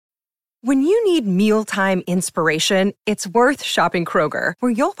When you need mealtime inspiration, it's worth shopping Kroger,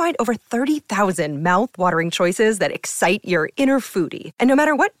 where you'll find over 30,000 mouth-watering choices that excite your inner foodie. And no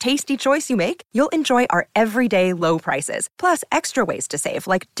matter what tasty choice you make, you'll enjoy our everyday low prices, plus extra ways to save,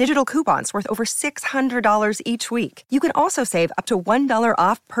 like digital coupons worth over $600 each week. You can also save up to $1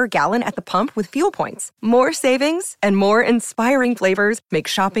 off per gallon at the pump with fuel points. More savings and more inspiring flavors make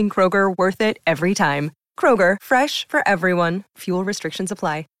shopping Kroger worth it every time. Kroger, fresh for everyone. Fuel restrictions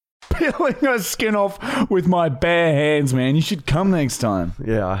apply. Peeling her skin off with my bare hands, man. You should come next time.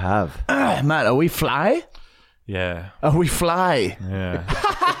 Yeah, I have. Matt, are we fly? Yeah. Are we fly? Yeah.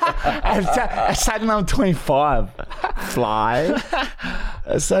 I said number 25. Fly.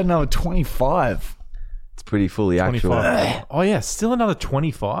 I said number 25. It's pretty fully actual. 25. Oh, yeah. Still another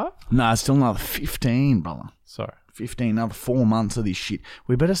 25? Nah, still another 15, brother. Sorry. 15, another 4 months of this shit.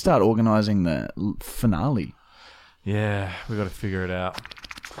 We better start organising the finale. Yeah, we got to figure it out.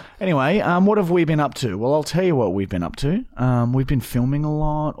 Anyway, what have we been up to? Well, I'll tell you what we've been up to. We've been filming a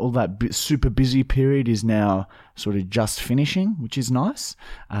lot. All that super busy period is now sort of just finishing, which is nice.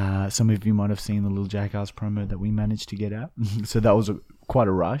 Some of you might have seen the Little Jackass promo that we managed to get out. So that was quite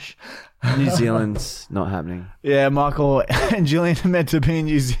a rush. New Zealand's not happening. Yeah, Michael and Gillian are meant to be in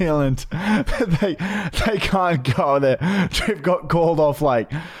New Zealand. They can't go. Their trip got called off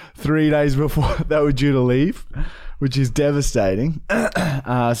like 3 days before they were due to leave, which is devastating.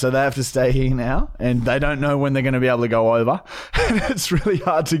 So they have to stay here now, and they don't know when they're going to be able to go over. And it's really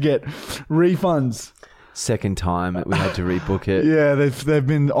hard to get refunds. Second time we had to rebook it. Yeah, they've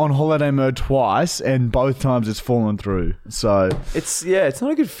been on holiday mode twice, and both times it's fallen through. So It's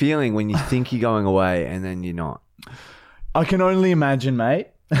not a good feeling when you think you're going away and then you're not. I can only imagine, mate.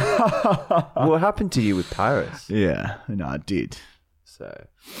 What happened to you with Paris? Yeah, no, I did. So,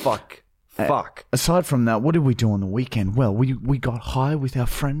 fuck. Aside from that, what did we do on the weekend? Well, we got high with our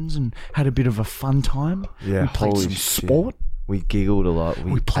friends and had a bit of a fun time. Yeah, we played holy some shit. sport. We giggled a lot.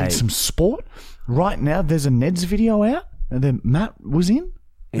 We played ate. some sport. Right now, there's a Ned's video out, and then Matt was in.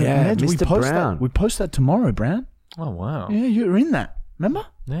 Yeah, Ned's, Mr. Brown. We post that tomorrow, Brown. Oh, wow. Yeah, you were in that. Remember?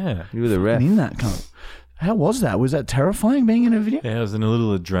 Yeah. You were the ref. In that cunt. How was that? Was that terrifying being in a video? Yeah, it was in a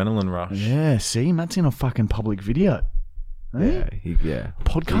little adrenaline rush. Yeah, see, Matt's in a fucking public video. Yeah,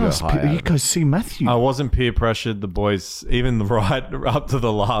 Podcast. You go see Matthew. I wasn't peer pressured. The boys, even right up to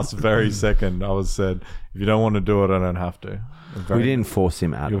the last very second, I was said, if you don't want to do it, I don't have to. We didn't force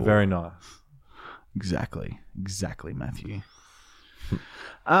him at all. You're very nice. Exactly, Matthew.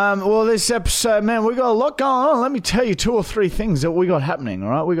 Well, this episode, man, we got a lot going on. Let me tell you 2 or 3 things that we got happening. All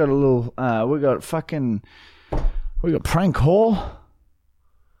right, we got a little, we got prank call.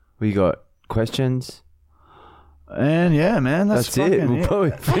 We got questions. And yeah, man, that's it. We'll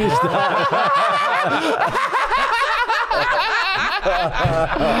probably finish that.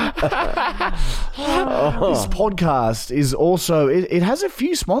 This podcast is also, it has a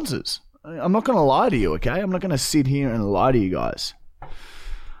few sponsors. I'm not going to lie to you, okay? I'm not going to sit here and lie to you guys.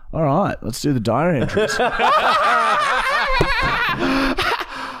 All right, let's do the diary entries.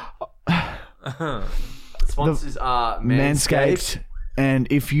 Sponsors are Manscaped. And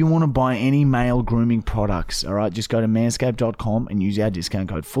if you want to buy any male grooming products, all right, just go to manscaped.com and use our discount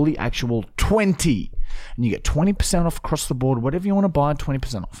code FullyActual20 and you get 20% off across the board. Whatever you want to buy,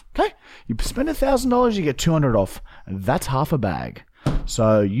 20% off. Okay? You spend $1,000, you get $200 off. That's half a bag.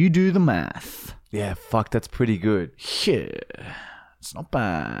 So you do the math. Yeah, fuck, that's pretty good. Yeah. It's not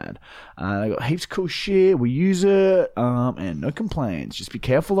bad. They got heaps of cool shit. We use it, and no complaints. Just be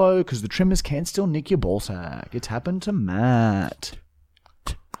careful though, because the trimmers can still nick your ball sack. It's happened to Matt.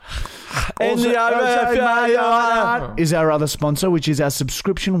 Is our other sponsor, which is our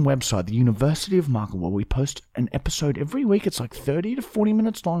subscription website, the University of Markle, where we post an episode every week. It's like 30 to 40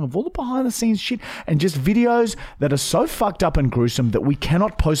 minutes long of all the behind the scenes shit and just videos that are so fucked up and gruesome that we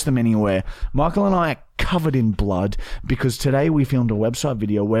cannot post them anywhere. Michael and I are covered in blood because today we filmed a website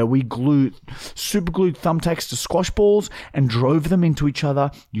video where we super glued thumbtacks to squash balls and drove them into each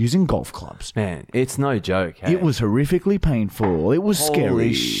other using golf clubs. Man, it's no joke. Hey? It was horrifically painful. It was scary.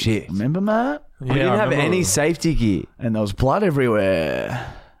 Holy shit. Remember, Matt? We didn't have any safety gear. And there was blood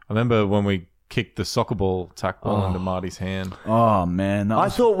everywhere. I remember when we kicked the soccer ball, tack ball into Marty's hand. Oh, man. I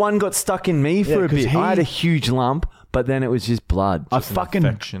thought one got stuck in me for a 'cause bit. I had a huge lump, but then it was just blood. I fucking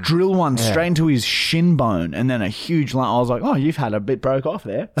infection. drilled one straight into his shin bone and then a huge lump. I was like, oh, you've had a bit broke off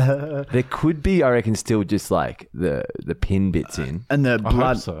there. There could be, I reckon, still just like the pin bits in. And the I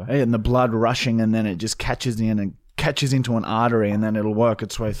blood, hope so. and the blood rushing, and then it just catches in and catches into an artery, and then it'll work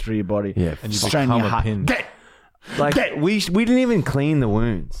its way through your body. Yeah, And you straight in become your a heart. pin. Like we didn't even clean the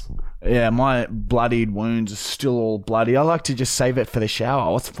wounds. Yeah, my bloodied wounds are still all bloody. I like to just save it for the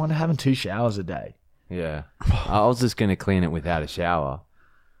shower. What's the point of having 2 showers a day? Yeah. I was just going to clean it without a shower.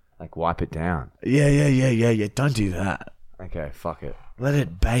 Like, wipe it down. Yeah. Don't do that. Okay, fuck it. Let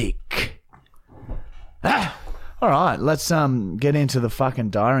it bake. All right, let's get into the fucking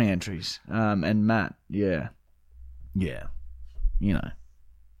diary entries. And Matt, yeah. You know,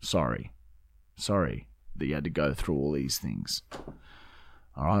 sorry that you had to go through all these things.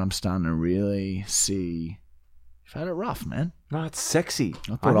 All right, I'm starting to really see you've had it rough, man. No, it's sexy.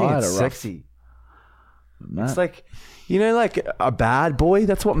 I thought I had it's it rough. sexy. Matt, It's like, you know, like a bad boy.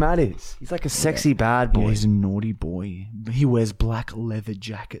 That's what Matt is. He's like a sexy bad boy. yeah, he's a naughty boy. He wears black leather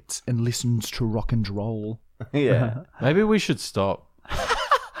jackets and listens to rock and roll. Yeah. Maybe we should stop.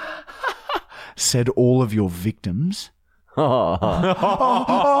 Said all of your victims. Oh.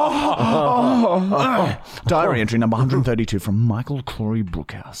 Diary entry number 132 from Michael Clory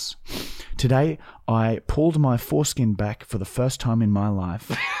Brookhouse. Today, I pulled my foreskin back for the first time in my life.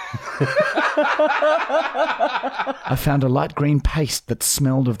 I found a light green paste that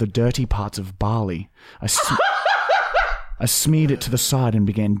smelled of the dirty parts of barley. I smeared it to the side and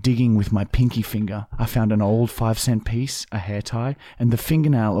began digging with my pinky finger. I found an old 5-cent piece, a hair tie, and the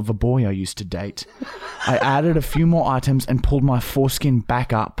fingernail of a boy I used to date. I added a few more items and pulled my foreskin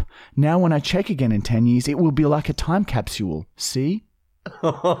back up. Now when I check again in 10 years, it will be like a time capsule. See?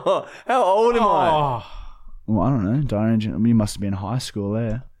 How old am I? Well, I don't know. Diary entry, you must have been in high school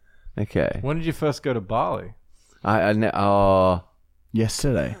there. Okay. When did you first go to Bali?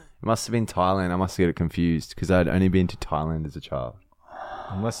 Yesterday. It must have been Thailand. I must get it confused because I'd only been to Thailand as a child.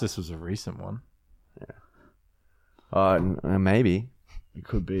 Unless this was a recent one. Maybe. It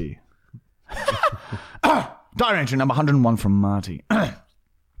could be. Diary entry number 101 from Marty.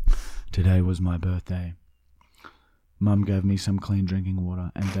 Today was my birthday. Mum gave me some clean drinking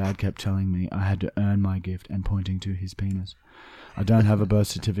water and Dad kept telling me I had to earn my gift and pointing to his penis. I don't have a birth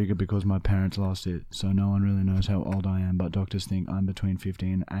certificate because my parents lost it, so no one really knows how old I am, but doctors think I'm between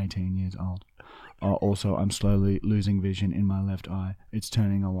 15 and 18 years old. Also, I'm slowly losing vision in my left eye. It's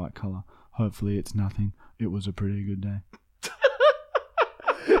turning a white colour. Hopefully it's nothing. It was a pretty good day.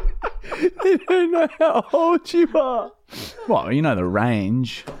 They don't know how old you are. Well, you know the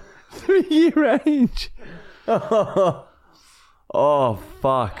range. 3-year range. Oh,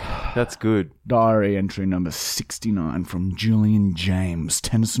 fuck. That's good. Diary entry number 69 from Julian James,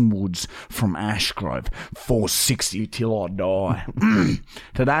 Tennyson Woods from Ashgrove, 460 till I die.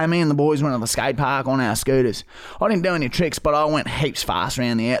 Today, me and the boys went to the skate park on our scooters. I didn't do any tricks, but I went heaps fast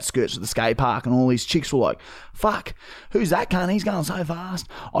around the outskirts of the skate park, and all these chicks were like, fuck, who's that cunt? He's going so fast.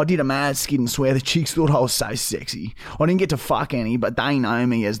 I did a mad skid and swear the chicks thought I was so sexy. I didn't get to fuck any, but they know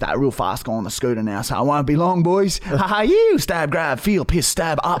me as that real fast guy on the scooter now, so I won't be long, boys. Ha you, stab, grab, feel, piss,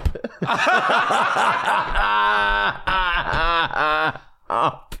 stab, up.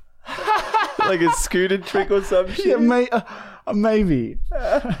 Up. Like a scooter trick or some shit? Yeah, maybe. Maybe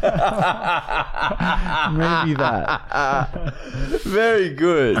that. Very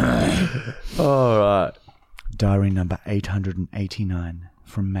good. All right. Diary number 889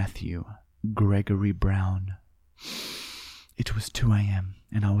 from Matthew Gregory Brown. It was 2 a.m.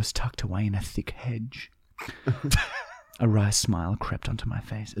 and I was tucked away in a thick hedge. A wry smile crept onto my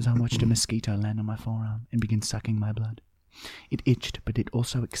face as I watched a mosquito land on my forearm and begin sucking my blood. It itched, but it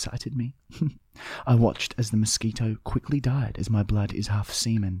also excited me. I watched as the mosquito quickly died, as my blood is half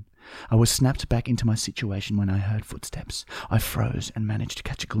semen. I was snapped back into my situation when I heard footsteps. I froze and managed to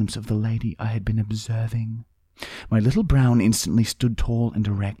catch a glimpse of the lady I had been observing. My little Brown instantly stood tall and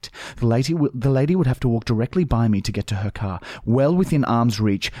erect. The lady would have to walk directly by me to get to her car, well within arm's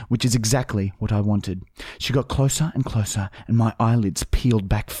reach, which is exactly what I wanted. She got closer and closer, and my eyelids peeled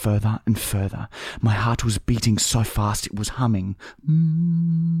back further and further. My heart was beating so fast it was humming.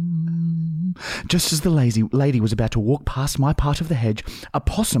 Just as the lady was about to walk past my part of the hedge, a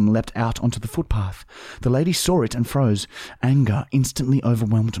possum leapt out onto the footpath. The lady saw it and froze. Anger instantly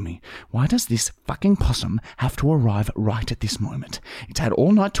overwhelmed me. Why does this fucking possum have to arrive right at this moment? It's had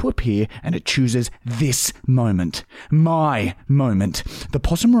all night to appear, and it chooses this moment. My moment. The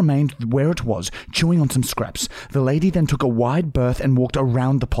possum remained where it was, chewing on some scraps. The lady then took a wide berth and walked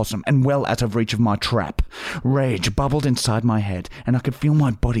around the possum, and well out of reach of my trap. Rage bubbled inside my head, and I could feel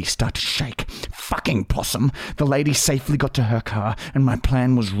my body start to shake. fucking possum. The lady safely got to her car, and my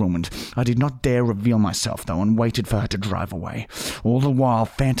plan was ruined. I did not dare reveal myself, though, and waited for her to drive away, all the while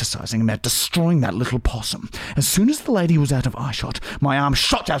fantasizing about destroying that little possum. As soon as the lady was out of eyeshot, my arm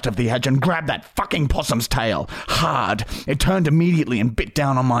shot out of the hedge and grabbed that fucking possum's tail. Hard. It turned immediately and bit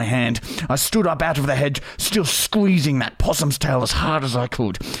down on my hand. I stood up out of the hedge, still squeezing that possum's tail as hard as I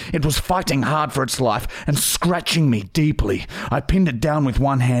could. It was fighting hard for its life and scratching me deeply. I pinned it down with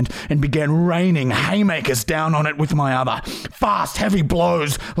one hand and began raining haymakers down on it with my other. Fast, heavy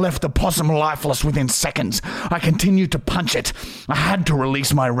blows left the possum lifeless within seconds. I continued to punch it. I had to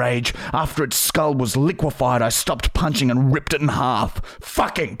release my rage. After its skull was liquefied, I stopped punching and ripped it in half.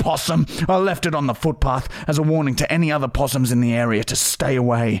 Fucking possum! I left it on the footpath as a warning to any other possums in the area to stay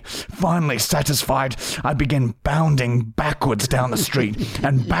away. Finally satisfied, I began bounding backwards down the street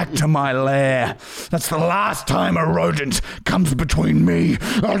and back to my lair. That's the last time a rodent comes between me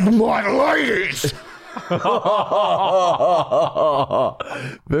and my ladies!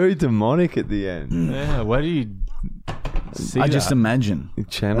 Very demonic at the end. Yeah, where do you see I that? just imagine. It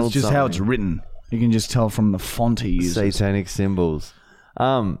channeled That's just how it's something. written. You can just tell from the font he uses. Satanic symbols.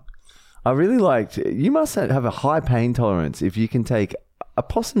 I really liked. You must have a high pain tolerance if you can take a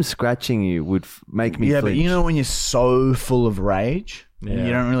possum scratching you would make me. Yeah, flinch. but you know when you're so full of rage, Yeah.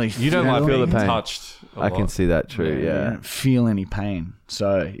 you don't really You don't like feel the being pain. touched. I can see that. True. you Yeah. don't feel any pain.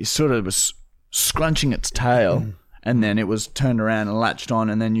 So it sort of was scrunching its tail, and then it was turned around and latched on,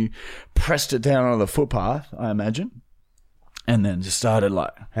 and then you pressed it down on the footpath, I imagine, and then just started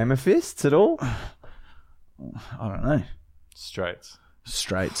like, Hammer fists at all? I don't know, Straights.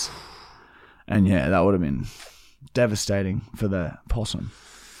 straights. And yeah, that would have been devastating for the possum.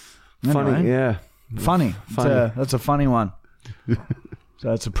 Funny. Anyway. Yeah. Funny. Funny. That's a funny one.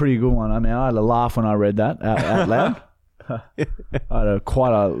 So it's a pretty good one. I mean, I had a laugh when I read that out loud. I had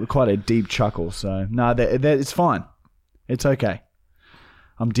quite a deep chuckle. So no, it's fine. It's okay.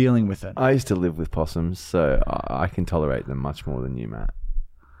 I'm dealing with it. I used to live with possums, so I can tolerate them much more than you, Matt.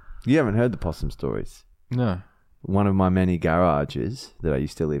 You haven't heard the possum stories. No. One of my many garages that I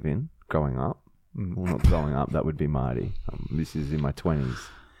used to live in growing up. Well, not growing up, that would be Marty. This is in my 20s.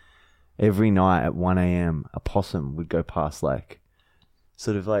 Every night at 1 a.m, a possum would go past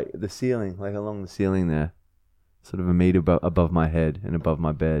sort of like the ceiling, like along the ceiling there, sort of a meter above my head and above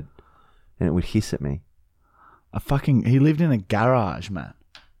my bed, and it would hiss at me. He lived in a garage, Matt.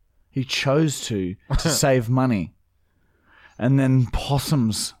 He chose to save money. And then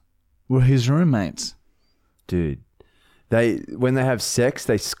possums were his roommates. Dude, when they have sex,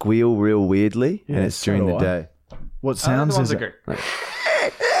 they squeal real weirdly, Yeah, and it's during so the do I. day. What sounds is the it? ones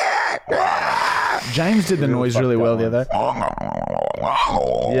James did the noise really well the other day.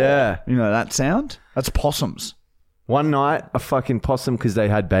 Yeah. You know that sound? That's possums. One night, a fucking possum, because they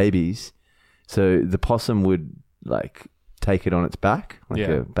had babies, so the possum would take it on its back, a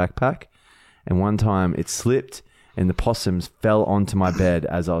backpack, and one time it slipped and the possums fell onto my bed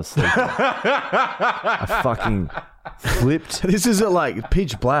as I was sleeping. I fucking flipped. This is at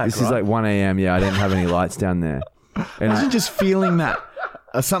pitch black. This is 1 a.m. Yeah, I didn't have any lights down there. And Imagine just feeling that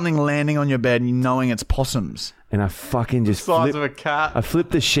something landing on your bed and knowing it's possums. I fucking just Size flipped. of a cat. I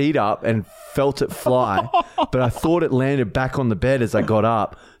flipped the sheet up and felt it fly, but I thought it landed back on the bed as I got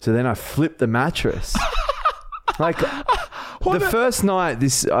up. So then I flipped the mattress. The first night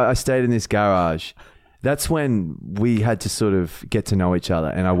I stayed in this garage, that's when we had to sort of get to know each other,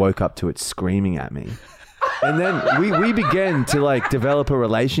 and I woke up to it screaming at me. And then we began to develop a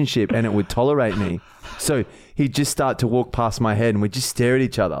relationship, and it would tolerate me. So he'd just start to walk past my head, and we'd just stare at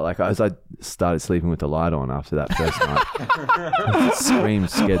each other. As I started sleeping with the light on after that first night.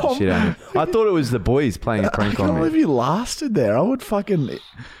 Screams scared the shit out of me. I thought it was the boys playing a prank I can't on believe me. you lasted there. I would fucking...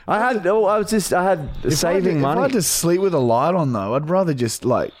 I had saving If I money. had to sleep with a light on, though, I'd rather just,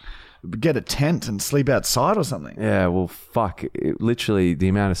 get a tent and sleep outside or something. Yeah, well, fuck. Literally, the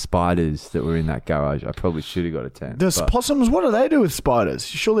amount of spiders that were in that garage, I probably should have got a tent. Does but- possums, what do they do with spiders?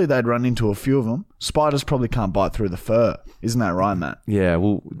 Surely they'd run into a few of them. Spiders probably can't bite through the fur. Isn't that right, Matt? Yeah,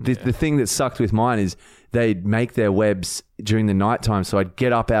 well, the thing that sucked with mine is they'd make their webs during the nighttime, so I'd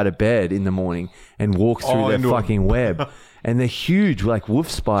get up out of bed in the morning and walk through their into a- fucking web. And they're huge, like wolf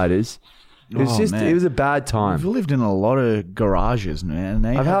spiders. It was man. it was a bad I've time. lived in a lot of garages, man. And they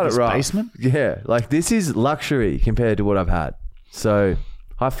I've have had it this rough. basement. Yeah, this is luxury compared to what I've had. So,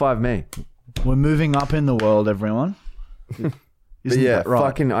 high five me. We're moving up in the world, everyone. But Isn't yeah, that right?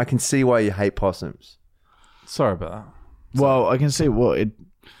 fucking, I can see why you hate possums. Sorry about that. Well, I can see it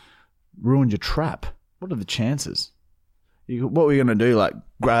ruined your trap. What are the chances? What were you going to do?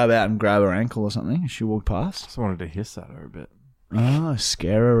 Grab out and grab her ankle or something as she walked past? Just wanted to hiss at her a bit. Oh,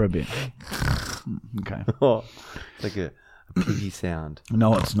 scare her a bit. Okay. Oh, it's like a piggy sound.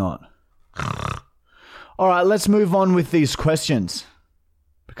 No, it's not. All right, let's move on with these questions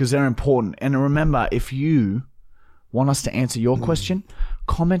because they're important. And remember, if you want us to answer your question,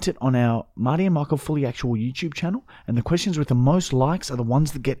 comment it on our Marty and Michael Fully Actual YouTube channel. And the questions with the most likes are the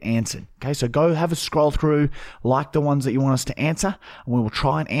ones that get answered. Okay, so go have a scroll through, like the ones that you want us to answer, and we will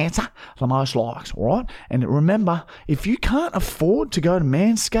try and answer the most likes, all right? And remember, if you can't afford to go to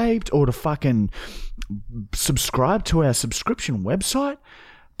Manscaped or to fucking subscribe to our subscription website,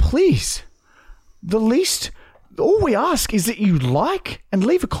 please, all we ask is that you like and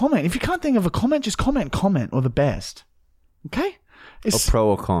leave a comment. If you can't think of a comment, just comment or the best. Okay? Or pro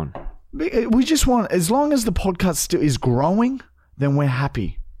or con. We just want, as long as the podcast still is growing, then we're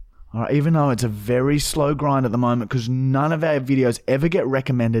happy. All right? Even though it's a very slow grind at the moment because none of our videos ever get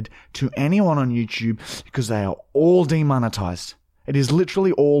recommended to anyone on YouTube because they are all demonetized. It is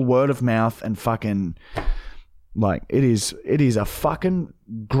literally all word of mouth and fucking... Like, it is a fucking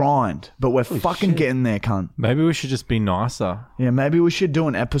grind, but we're fucking getting there, cunt. Maybe we should just be nicer. Yeah, maybe we should do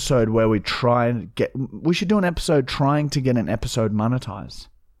an episode where we should do an episode trying to get an episode monetized.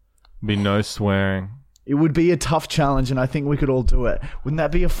 Be no swearing. It would be a tough challenge, and I think we could all do it. Wouldn't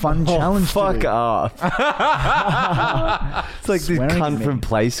that be a fun challenge? Fuck off. It's like this Swearing at cunt me. from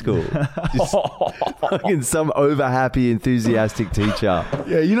play school. Just fucking some over happy, enthusiastic teacher.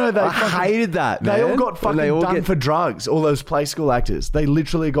 Yeah, you know, I hated that, man. They all got When fucking done get- for drugs, all those play school actors. They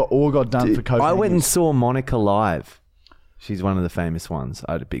literally all got done for cocaine. I went and saw Monica live. She's one of the famous ones.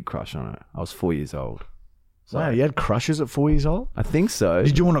 I had a big crush on her. I was 4 years old. Wow, you had crushes at 4 years old? I think so.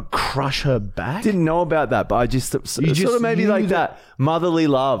 Did you want to crush her back? Didn't know about that, but I just sort of maybe knew like that motherly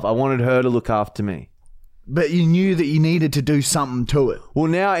love. I wanted her to look after me. But you knew that you needed to do something to it. Well,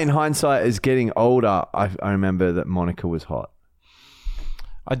 now in hindsight, as getting older, I remember that Monica was hot.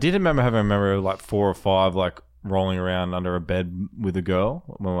 I did remember having a memory of like 4 or 5, like rolling around under a bed with a girl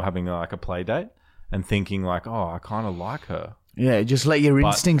when we were having like a play date and thinking like, oh, I kind of like her. Yeah, just let your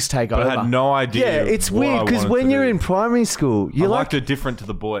instincts take But over. I had no idea. Yeah, it's what I weird because wanted when to you're do. in primary school, I you're liked like it different to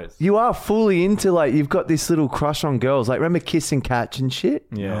the boys. you are fully into like you've got this little crush on girls. Like remember Kiss and Catch and shit.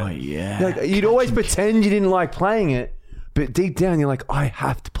 Yeah. Oh, yeah. Like you'd always pretend you didn't like playing it, but deep down you're like, I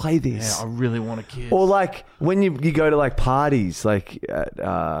have to play this. Yeah, I really want to kiss. Or like when you go to like parties, like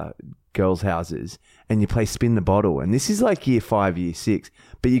at girls' houses, and you play spin the bottle, and this is like year 5, year 6,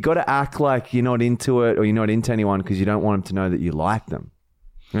 but you got to act like you're not into it or you're not into anyone because you don't want them to know that you like them.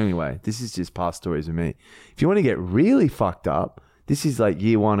 Anyway, this is just past stories with me. If you want to get really fucked up, this is like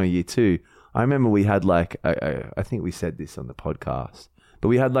year 1 or year 2. I remember we had like, I think we said this on the podcast, but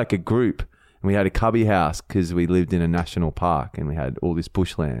we had like a group and we had a cubby house because we lived in a national park and we had all this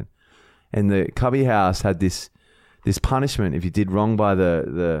bushland. And the cubby house had this punishment if you did wrong by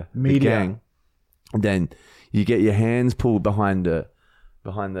the gang, then you get your hands pulled behind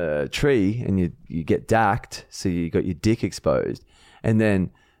the tree and you get dacked, so you got your dick exposed. And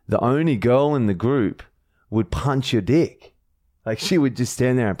then the only girl in the group would punch your dick. Like she would just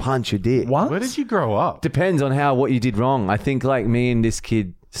stand there and punch your dick. What? Where did you grow up? Depends on what you did wrong. I think like me and this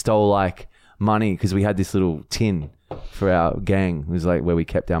kid stole like money because we had this little tin for our gang. It was like where we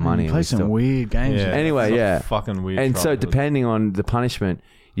kept our money. You and play we some stole- weird games. Yeah. Anyway, It's a yeah. fucking weird. And so childhood. depending on the punishment,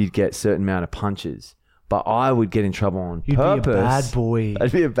 you'd get a certain amount of punches. But I would get in trouble on You'd purpose. be a bad boy.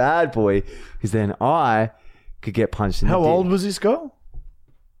 I'd be a bad boy because then I could get punched in the How dick. old was this girl?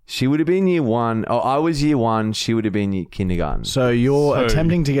 She would have been year 1. Oh, I was year 1. She would have been year kindergarten. So you're So-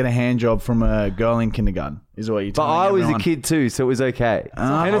 attempting to get a hand job from a girl in kindergarten, is what you're But telling I was everyone. a kid too, so it was okay.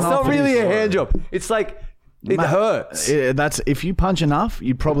 And it's no, not for really this- a hand job. It's like it hurts. That's if you punch enough,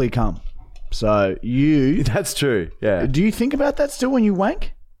 you'd probably come. So you That's true. Yeah. do you think about that still when you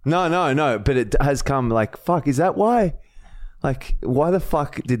wank? No. But it has come like, fuck, is that why? Like, why the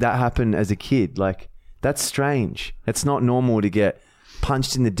fuck did that happen as a kid? Like, that's strange. It's not normal to get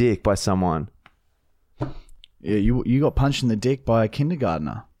punched in the dick by someone. Yeah, you got punched in the dick by a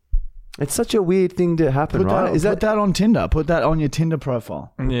kindergartner. It's such a weird thing to happen, Put right? that on Tinder. Put that on your Tinder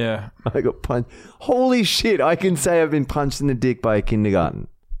profile. Yeah. I got punched. Holy shit, I can say I've been punched in the dick by a kindergarten.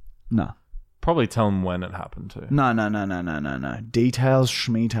 No. Probably tell them when it happened to. No. Details,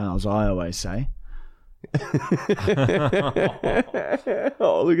 schmeetails, I always say.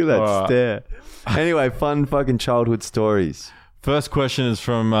 Oh, look at that All right. stare. Anyway, fun fucking childhood stories. First question is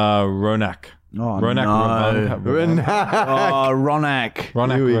from Ronak. Oh, Ronak. no. Ronak. Oh, Ronak.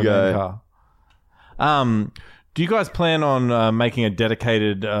 Ronak. Here we go. Ravenka. Do you guys plan on making a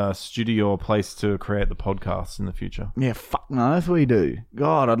dedicated studio or place to create the podcast in the future? Yeah, fuck no, if we do.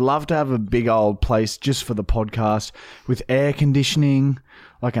 God, I'd love to have a big old place just for the podcast with air conditioning,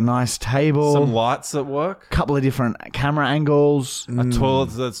 like a nice table, Some lights at work? couple of different camera angles. A toilet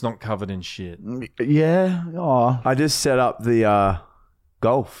that's not covered in shit. Yeah. Oh, I just set up the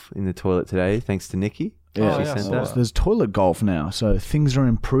golf in the toilet today, thanks to Nikki. yeah. She yeah, sent so that. There's toilet golf now, so things are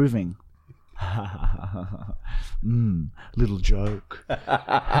improving. Little joke. What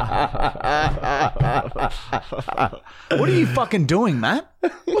are you fucking doing, Matt?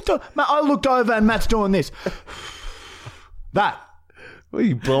 What the? Matt, I looked over and Matt's doing this. That. What are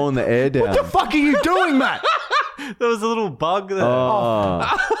you blowing the air down? What the fuck are you doing, Matt? There was a little bug there. Oh.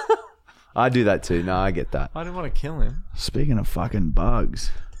 I do that too. No, I get that. I didn't want to kill him. Speaking of fucking bugs,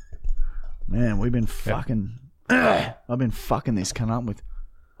 man, we've been fucking. I've been fucking this cunt up with.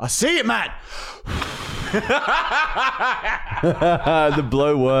 I see it, Matt. The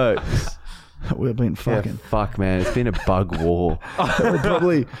blow works. We've been fucking. Yeah, fuck, man. It's been a bug war. There are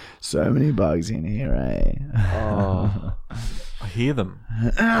probably so many bugs in here, eh? Oh. I hear them.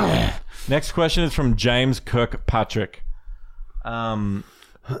 Next question is from James Kirkpatrick.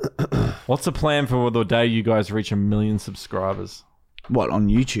 What's the plan for the day you guys reach 1 million subscribers What, on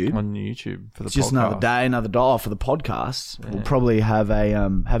YouTube? on YouTube for the It's just podcast? another day, another dollar for the podcast. We'll probably have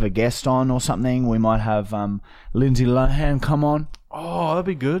a guest on or something. We might have Lindsay Lohan come on. Oh, that'd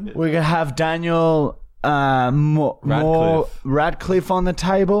be good. We're gonna have Daniel more Radcliffe on the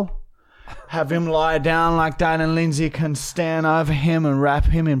table. Have him lie down like that, and Lindsay can stand over him and wrap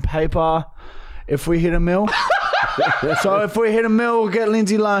him in paper. If we hit 1 mil. So if we hit 1 mil, we'll get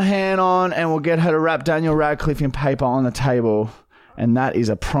Lindsay Lohan on, and we'll get her to wrap Daniel Radcliffe in paper on the table. And that is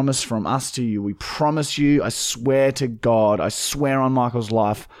a promise from us to you. We promise you, I swear to God, I swear on Michael's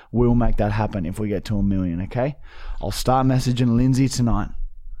life, we'll make that happen if we get to 1 million, okay? I'll start messaging Lindsay tonight.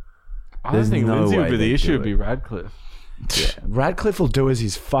 I don't think no Lindsay would way be the they'd issue. do It'd be Radcliffe. Radcliffe will do as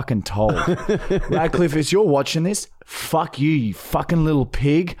he's fucking told. Radcliffe, if you're watching this, fuck you, you fucking little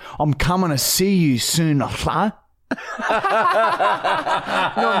pig. I'm coming to see you soon, huh?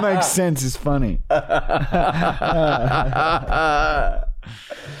 That makes sense. It's funny.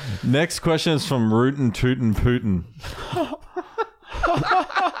 Next question is from Rootin' Tootin' Putin.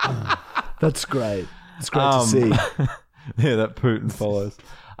 That's great. It's great to see. Yeah, that Putin follows.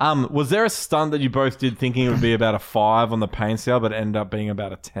 Was there a stunt that you both did thinking it would be about a 5 on the pain scale, but it ended up being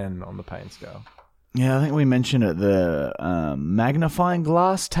about a 10 on the pain scale? Yeah, I think we mentioned it. The magnifying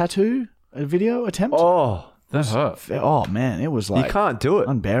glass tattoo video attempt. Oh, That hurt. Oh, man, it was like you can't do it.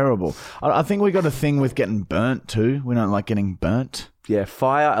 unbearable. I think we got a thing with getting burnt too. We don't like getting burnt. Yeah,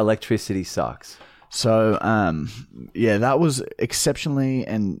 fire, electricity sucks. So, yeah, that was exceptionally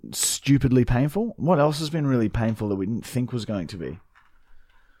and stupidly painful. What else has been really painful that we didn't think was going to be?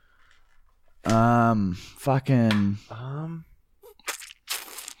 Fucking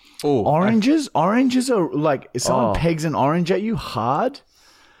oranges. Oranges are like if someone pegs an orange at you hard.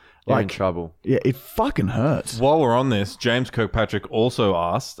 You're in trouble. Yeah, it fucking hurts. While we're on this, James Kirkpatrick also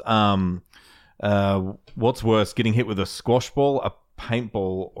asked, what's worse, getting hit with a squash ball, a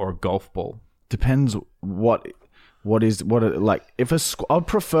paintball, or a golf ball? Depends if I'd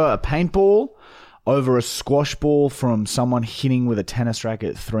prefer a paintball over a squash ball from someone hitting with a tennis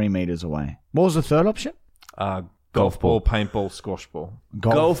racket 3 meters away. What was the third option? Golf ball, paintball, squash ball.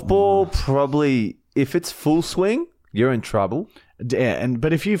 Golf ball, probably, if it's full swing, you're in trouble. Yeah,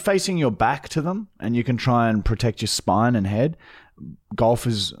 but if you're facing your back to them and you can try and protect your spine and head, golf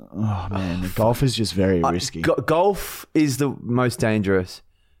is golf is just very risky. Golf is the most dangerous.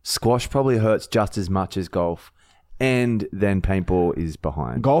 Squash probably hurts just as much as golf. And then paintball is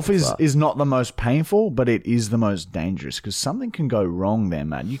behind. Golf is not the most painful, but it is the most dangerous because something can go wrong there,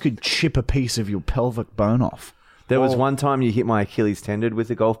 man. You could chip a piece of your pelvic bone off. There was one time you hit my Achilles tendon with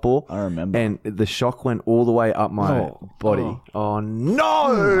a golf ball. I remember. And the shock went all the way up my body. Oh,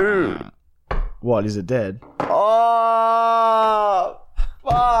 no! What, is it dead? Oh,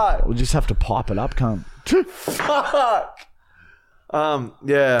 fuck! We'll just have to pipe it up, cunt. Fuck!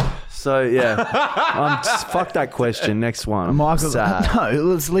 Yeah. So, yeah. Fuck that question. Next one. Michael, Sad. no,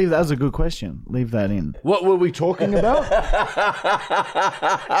 let's leave that as a good question. Leave that in. What were we talking about?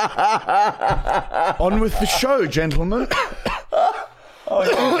 On with the show, gentlemen.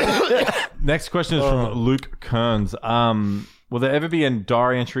 Next question is from Luke Kearns. Will there ever be a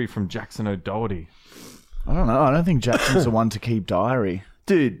diary entry from Jackson O'Doherty? I don't know. I don't think Jackson's the one to keep diary.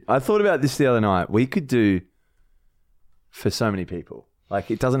 Dude, I thought about this the other night. We could do for so many people. Like,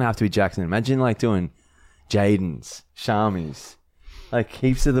 it doesn't have to be Jackson. Imagine, like, doing Jaden's, Shami's, like,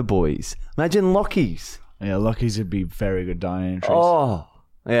 heaps of the boys. Imagine Lockie's. Yeah, Lockie's would be very good donatrix. Oh,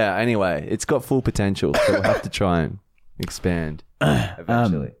 yeah. Anyway, it's got full potential, so we'll have to try and expand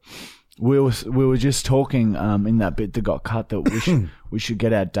eventually. We were just talking in that bit that got cut that we should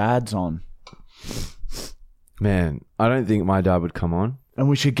get our dads on, Man, I don't think my dad would come on. and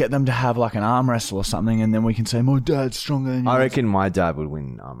we should get them to have like an arm wrestle or something, and then we can say my dad's stronger than you. I reckon my dad would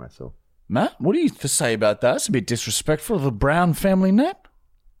win arm wrestle. Matt, what do you to say about that? It's a bit disrespectful of the Brown family, Nat.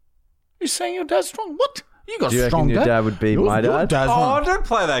 You're saying your dad's strong? What? You got Do you strong reckon your dad would beat my Your dad? dad's Oh, one- don't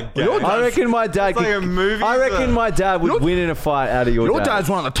play that game. I reckon my dad It's like a movie, I reckon but- my dad would win in a fight out of your Your dad. dad's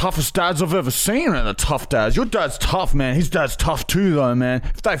one of the toughest dads I've ever seen, and the tough dads. Your dad's tough, man. His dad's tough too, though, man.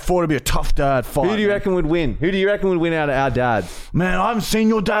 If they fought, it'd be a tough dad fight. Who do you man. reckon would win? Who do you reckon would win out of our dad? Man, I haven't seen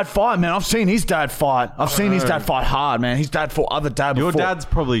your dad fight, man. I've seen his dad fight. I've seen his dad fight hard, man. His dad fought other dad Your before. dad's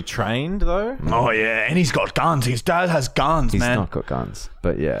probably trained though. Oh, yeah, and he's got guns. His dad has guns, He's man. not got guns,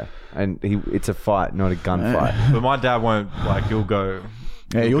 but yeah. And it's a fight, not a gunfight. But my dad won't. Like he'll go.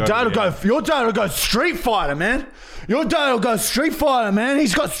 Yeah, he'll your dad will to the go. end. Your dad will go Street Fighter, man. Your dad will go Street Fighter, man.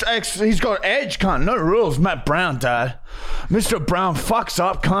 He's got edge, cunt. No rules, Matt Brown, dad. Mr. Brown fucks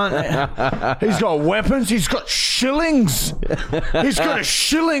up, cunt. He's got weapons. He's got shillings. He's got a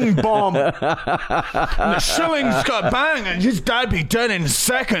shilling bomb. And the shillings got bang, and his dad be dead in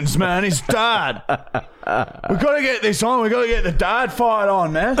seconds, man. His dad. We got to get this on. We got to get the dad fight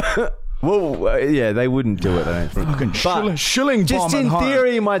on, man. Well, yeah, they wouldn't do it, I don't think. Fucking shilling bomb. Just at in home.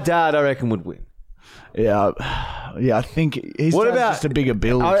 theory, my dad, I reckon, would win. Yeah, I think his What dad's about just a bigger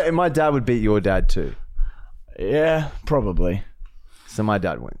build. My dad would beat your dad too. Yeah, probably. So my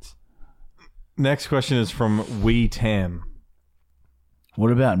dad wins. Next question is from Wee Tam.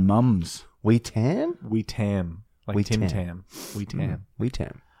 What about mums? We tan? Wee Tam. Like Wee Tim Tam. Tam. Wee Tam. We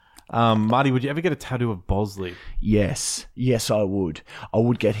tan. Marty, would you ever get a tattoo of Bosley? Yes, I would. I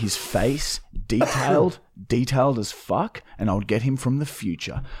would get his face detailed as fuck, and I would get him from the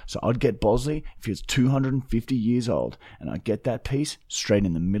future. So I'd get Bosley if he was 250 years old, and I'd get that piece straight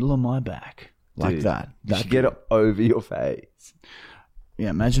in the middle of my back. Like Dude, that. You should get it over your face. Yeah,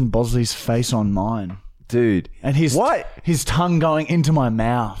 imagine Bosley's face on mine. Dude. And his What? his tongue going into my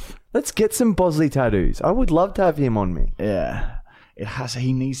mouth. Let's get some Bosley tattoos. I would love to have him on me. Yeah.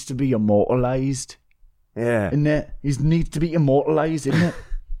 He needs to be immortalized. Yeah. Isn't it? He needs to be immortalized, isn't it?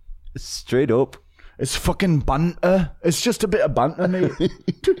 Straight up. It's fucking banter. It's just a bit of banter, mate.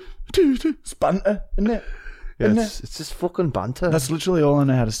 It's banter, isn't it? Isn't it? It's just fucking banter. That's literally all I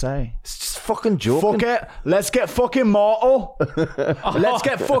know how to say. It's just fucking joking. Fuck it. Let's get fucking mortal. Let's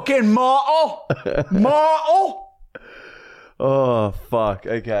get fucking mortal. Mortal. Oh, fuck.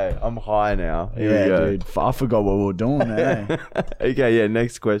 Okay. I'm high now. Here Yeah, we go. dude. I forgot what we were doing there. Okay, yeah,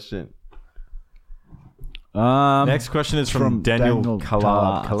 next question. Next question is from Daniel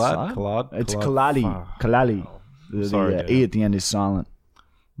Khalad. Khalad? It's Khalad? Kalali. Kalali. The Sorry, E Daniel. at the end is silent.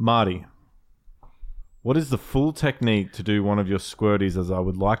 Marty, what is the full technique to do one of your squirties, as I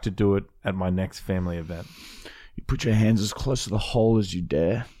would like to do it at my next family event? You put your hands as close to the hole as you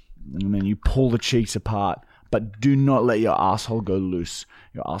dare, and then you pull the cheeks apart. But do not let your asshole go loose.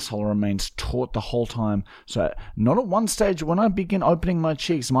 Your asshole remains taut the whole time. So not at one stage, when I begin opening my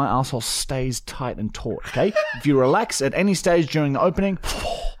cheeks, my asshole stays tight and taut, okay? If you relax at any stage during the opening,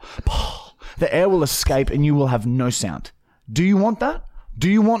 the air will escape and you will have no sound. Do you want that? Do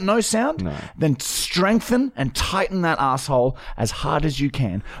you want no sound? No. Then strengthen and tighten that asshole as hard as you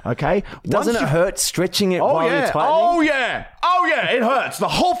can, okay? Doesn't Once it you- hurt stretching it Oh while you're yeah! tightening? Oh yeah! Oh yeah! It hurts. The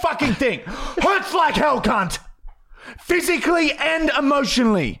whole fucking thing hurts like hell, cunt. Physically and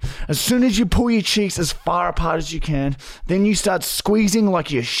emotionally. As soon as you pull your cheeks as far apart as you can, then you start squeezing like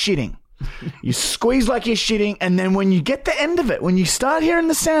you're shitting. You squeeze like you're shitting, and then when you get the end of it, when you start hearing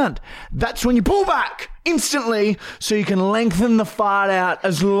the sound, that's when you pull back instantly so you can lengthen the fart out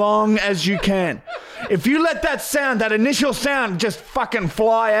as long as you can. If you let that sound, that initial sound, just fucking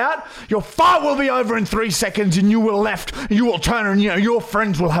fly out, your fart will be over in 3 seconds and you will you will turn and your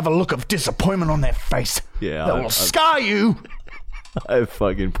friends will have a look of disappointment on their face. Yeah, That will scar you. I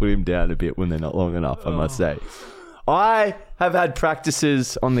fucking put him down a bit when they're not long enough, I must say. I have had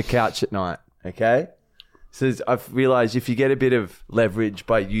practices on the couch at night, okay? So I've realised if you get a bit of leverage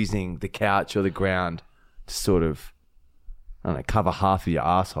by using the couch or the ground to sort of, I don't know, cover half of your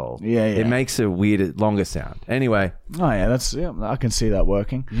asshole, Yeah. it makes a weirder, longer sound. Anyway, Oh yeah, I can see that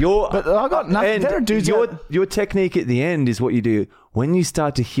working. but I got nothing. There are dudes your technique at the end is what you do when you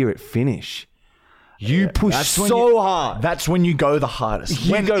start to hear it finish. You push That's when so you- hard. That's when you go the hardest.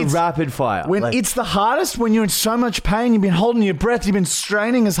 You When go it's- rapid fire. When Like- it's the hardest, when you're in so much pain, you've been holding your breath, you've been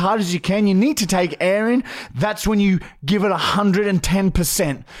straining as hard as you can, you need to take air in. That's when you give it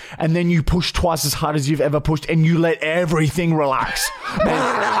 110%. And then you push twice as hard as you've ever pushed and you let everything relax.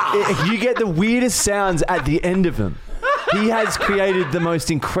 you get the weirdest sounds at the end of them. He has created the most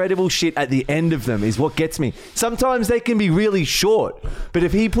incredible shit at the end of them is what gets me. Sometimes they can be really short, but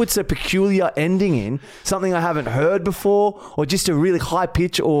if he puts a peculiar ending in, something I haven't heard before, or just a really high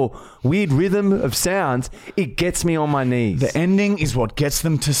pitch or weird rhythm of sounds, it gets me on my knees. The ending is what gets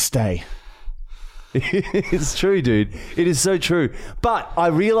them to stay. It's true, dude. It is so true. But I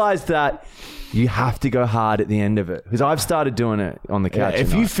realized that you have to go hard at the end of it because I've started doing it on the couch.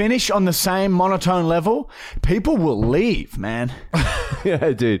 If you finish on the same monotone level, people will leave, man.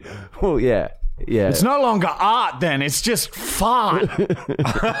 yeah, dude. Well, yeah. It's no longer art then, it's just fart.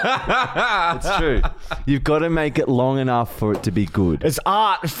 It's true. You've got to make it long enough for it to be good. It's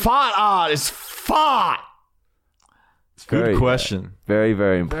art. Fart art is fart. Good question. Very,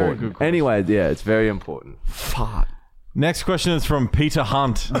 very important. good question. Anyway, yeah, it's very important. Fart. Next question is from Peter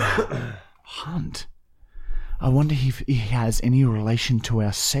Hunt. Hunt. I wonder if he has any relation to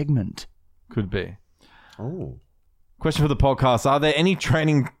our segment. Could be. Oh. Question for the podcast. Are there any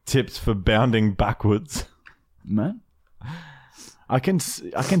training tips for bounding backwards? Man, I can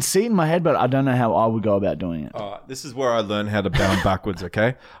see it in my head, but I don't know how I would go about doing it. This is where I learned how to bound backwards,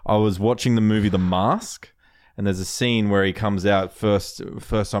 okay? I was watching the movie The Mask, and there's a scene where he comes out first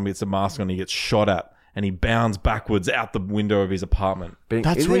time he gets a mask on, he gets shot at, and he bounds backwards out the window of his apartment.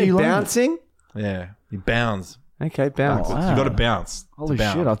 That's Isn't where it you learn it. bouncing? Yeah, he bounds. Okay, bounce. Oh, wow. You got to bounce. Holy to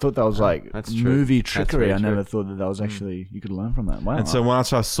bound. shit, I thought that was like That's true. movie That's trickery. very I never true. thought that was actually, you could learn from that. Wow. And so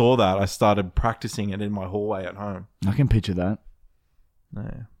once I saw that, I started practicing it in my hallway at home. I can picture that.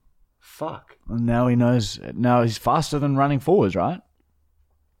 Yeah. Fuck. And now he knows, now he's faster than running forwards, right?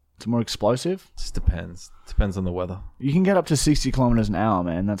 It's more explosive. Just depends. Depends on the weather. You can get up to 60 kilometers an hour,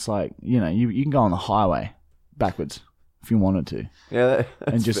 man. That's like, you can go on the highway backwards if you wanted to. Yeah,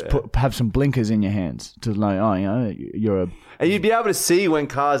 And just have some blinkers in your hands to know, you're a, And you'd be able to see when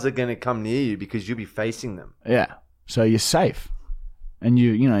cars are going to come near you because you'll be facing them. yeah. So you're safe. And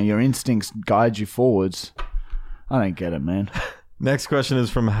your instincts guide you forwards. I don't get it, man. Next question is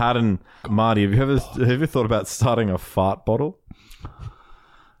from Haddon Marty. Have you ever thought about starting a fart bottle?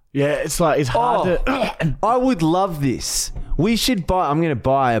 Yeah, it's hard to. I would love this. We should buy. I'm going to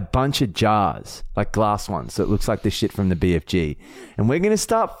buy a bunch of jars, like glass ones, so it looks like the shit from the BFG, and we're going to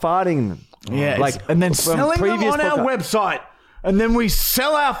start farting them. Yeah, like and then from selling them previous on our podcast- website, and then we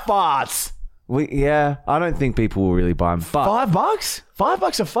sell our farts. I don't think people will really buy them. But $5?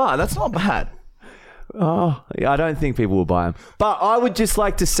 $5 a fart. That's not bad. I don't think people will buy them. But I would just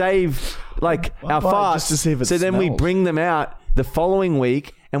like to save like our buy it farts, just to see if it so then we smells. bring them out the following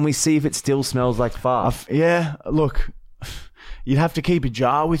week and we see if it still smells like fart. Yeah, look, you'd have to keep a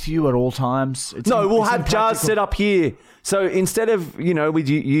jar with you at all times. We'll have jars set up here. So instead of with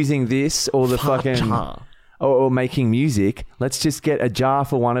using this or the Fart fucking jar. or making music, let's just get a jar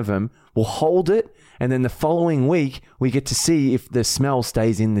for one of them. We'll hold it, and then the following week we get to see if the smell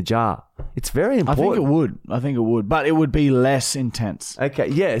stays in the jar. It's very I important. think it would, but it would be less intense. Okay,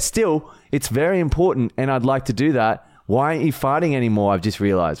 yeah, still, it's very important, and I'd like to do that. Why aren't you farting anymore? I've just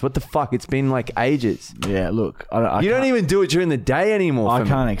realized. What the fuck? It's been like ages. Yeah, look, I You don't can't- even do it during the day anymore. I for me.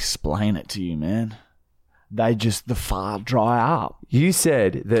 can't explain it to you, man. The fart dry up. You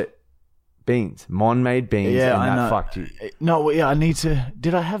said that beans, Mon made beans, Yeah, and I that know. fucked you. No, yeah, I need to.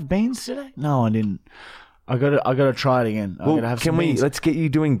 Did I have beans today? No, I didn't. I gotta try it again. I gotta have Can some we? beans. Let's get you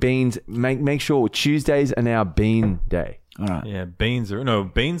doing beans. Make sure Tuesdays are now bean day. All right. Yeah, beans on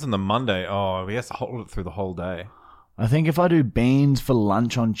the Monday. Oh, he has to hold it through the whole day. I think if I do beans for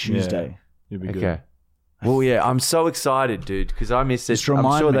lunch on Tuesday, You'd be good. Okay. Well, yeah, I'm so excited, dude, because I miss it. Just I'm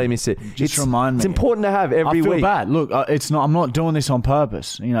remind sure me. they miss it. Just remind It's me. important to have every I feel week. bad. Look, it's not. I'm not doing this on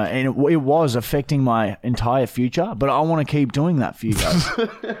purpose, and it was affecting my entire future. But I want to keep doing that for you guys.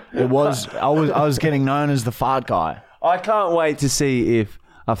 It was. I was getting known as the fart guy. I can't wait to see if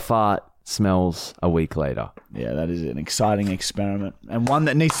a fart smells a week later. Yeah, that is an exciting experiment and one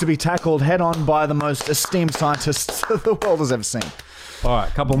that needs to be tackled head on by the most esteemed scientists the world has ever seen. All right,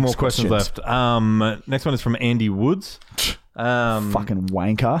 a couple more questions questions. left. Next one is from Andy Woods. Fucking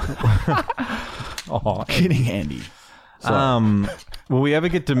wanker. Oh, Kidding, Andy. Will we ever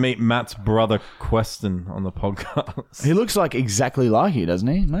get to meet Matt's brother, Queston, on the podcast? He looks like exactly like you, doesn't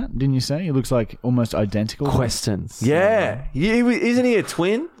he, Matt? Didn't you say? He looks like almost identical. Questions. Yeah. Isn't he a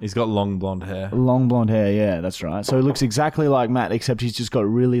twin? He's got long blonde hair. Long blonde hair, yeah, that's right. So he looks exactly like Matt, except he's just got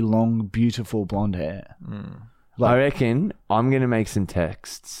really long, beautiful blonde hair. I reckon I'm going to make some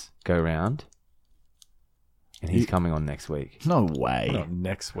texts go round. And he's coming on next week. No way. Not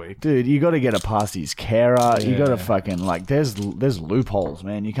next week. Dude, you got to get it past his carer. You got to fucking, like, there's loopholes,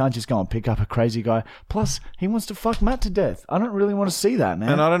 man. You can't just go and pick up a crazy guy. Plus, he wants to fuck Matt to death. I don't really want to see that, man.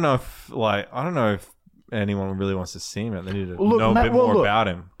 And I don't know if anyone really wants to see him. They need to know a bit more about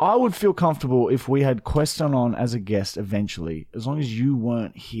him. I would feel comfortable if we had Queston on as a guest eventually, as long as you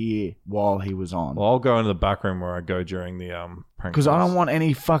weren't here while he was on. Well, I'll go into the back room where I go during the prank. Because I don't want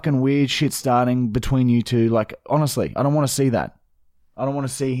any fucking weird shit starting between you two. Like, honestly, I don't want to see that. I don't want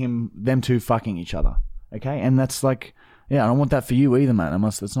to see them two fucking each other. Okay? And that's like, yeah, I don't want that for you either, man.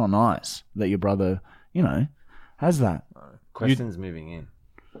 It's not nice that your brother, has that. Question's moving in.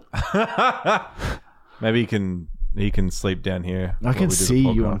 Maybe he can sleep down here. I can see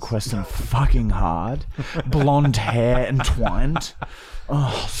you on Queston fucking hard. Blonde hair entwined.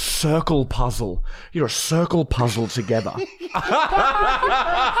 Oh, circle puzzle. You're a circle puzzle together.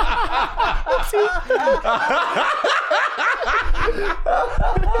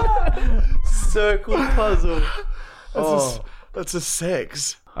 Circle puzzle. That's a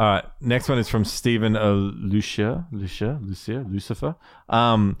sex. All right. Next one is from Stephen Lucifer.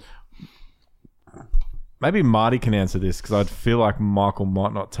 Maybe Marty can answer this because I'd feel like Michael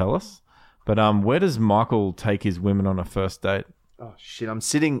might not tell us. But where does Michael take his women on a first date? Oh, shit. I'm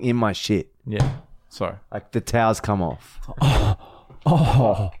sitting in my shit. Yeah. Sorry. Like the towels come off.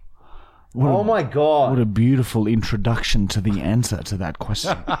 Oh. My God. What a beautiful introduction to the answer to that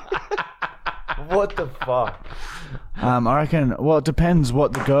question. What the fuck? I reckon. Well, it depends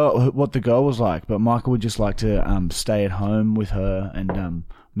what the girl was like. But Michael would just like to stay at home with her and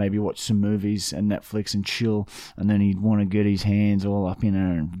maybe watch some movies and Netflix and chill. And then he'd want to get his hands all up in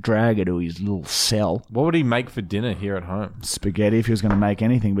her and drag her to his little cell. What would he make for dinner here at home? Spaghetti if he was going to make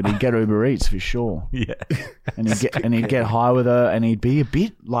anything, but he'd get Uber Eats for sure. Yeah. And he'd get high with her, and he'd be a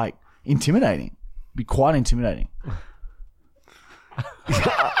bit like intimidating. Be quite intimidating.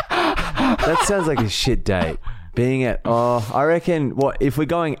 That sounds like a shit date. Being at, I reckon, if we're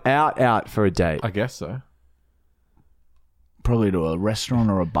going out for a date? I guess so. Probably to a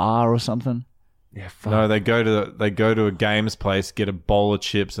restaurant or a bar or something. Yeah, fuck. No, they go to a games place, get a bowl of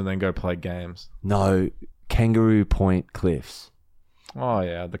chips, and then go play games. No, Kangaroo Point Cliffs. Oh,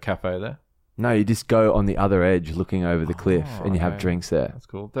 yeah, the cafe there. No, you just go on the other edge looking over the cliff and you have drinks there. That's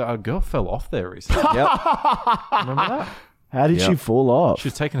cool. A girl fell off there recently. Yep. Remember that? How did she fall off? She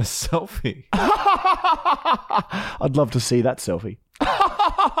was taking a selfie. I'd love to see that selfie.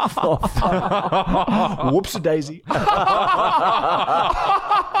 Whoops-a-daisy.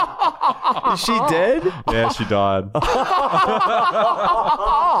 Is she dead? Yeah, she died.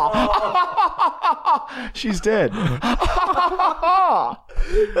 She's dead.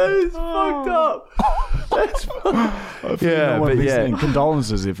 That is fucked up.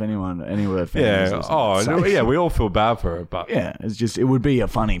 Condolences if anyone anywhere. Yeah. Oh, no, yeah. We all feel bad for her, but yeah, it's just it would be a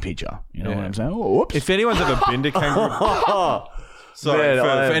funny picture. You know what I'm saying? Oh, whoops. If anyone's ever been to Kangaroo, sorry,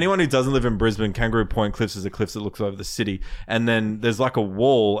 for anyone who doesn't live in Brisbane, Kangaroo Point Cliffs is a cliff that looks over the city, and then there's like a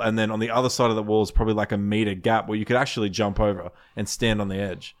wall, and then on the other side of the wall is probably like a meter gap where you could actually jump over and stand on the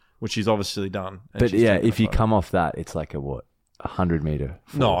edge, which she's obviously done. But yeah, if you come off that, it's like a 100 meter.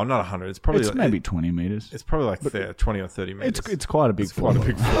 No, not 100. It's probably maybe 20 meters. It's probably like 20 or 30 meters. It's quite a big fall.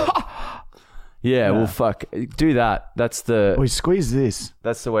 Yeah, well, fuck. Do that. That's the... We squeeze this.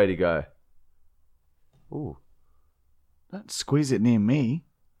 That's the way to go. Ooh. Don't squeeze it near me.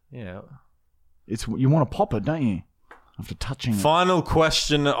 Yeah. You want to pop it, don't you? After touching it. Final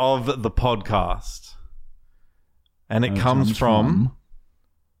question of the podcast. And it comes from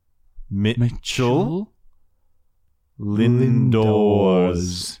Mitchell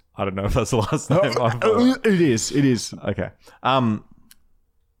Lindors. I don't know if that's the last name. It is. Okay.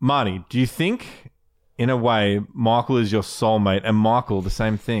 Marty, do you think, in a way, Michael is your soulmate and Michael the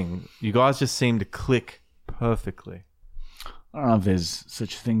same thing? You guys just seem to click perfectly. I don't know if there's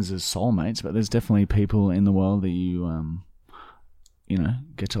such things as soulmates, but there's definitely people in the world that you,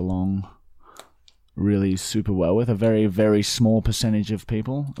 get along really super well with. A very, very small percentage of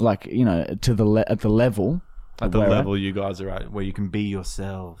people, like at the level. At the level you guys are at, where you can be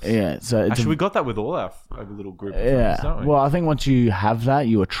yourselves. Yeah. So actually, we got that with all our little group of friends, don't we? Well, I think once you have that,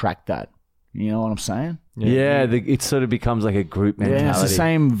 you attract that. You know what I'm saying? Yeah, it sort of becomes like a group mentality. Yeah, it's the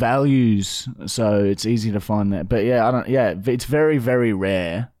same values, so it's easy to find that. But yeah, it's very, very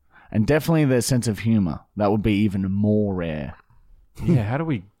rare, and definitely the sense of humor that would be even more rare. Yeah, how do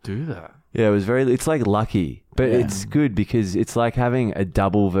we do that? Yeah, it's like Lucky, but it's good because it's like having a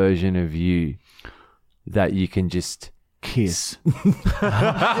double version of you that you can just kiss.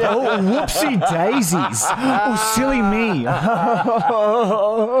 Oh, whoopsie daisies. Oh, silly me.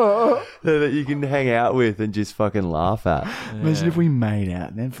 that you can hang out with and just fucking laugh at. Imagine if we made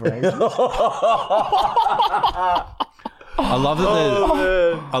out then for ages. I love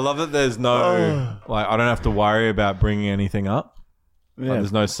that there's no like I don't have to worry about bringing anything up. Yeah. Like,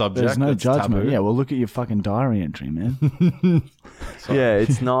 there's no subject. There's no that's judgment. taboo. Yeah, well, look at your fucking diary entry, man. Yeah,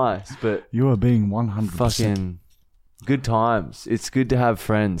 it's nice, but You are being 100%. fucking good times. It's good to have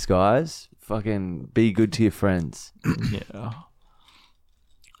friends, guys. Fucking be good to your friends. Yeah.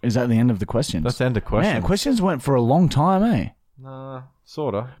 Is that the end of the questions? That's the end of questions. Man, questions went for a long time, eh? Nah,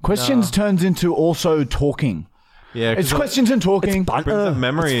 sorta. Questions turns into also talking. Yeah, It's questions and talking. brings up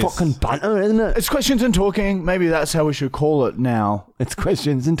memories. It's fucking banter, isn't it? It's questions and talking. Maybe that's how we should call it now. It's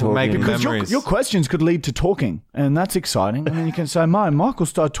questions and talking. Make Because memories. your questions could lead to talking, and that's exciting. And then you can say, Michael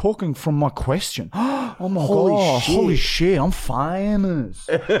started talking from my question. Oh my God. shit. Holy shit, I'm famous.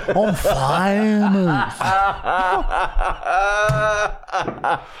 I'm famous.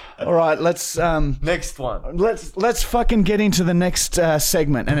 All right, let's Next one. let's fucking get into the next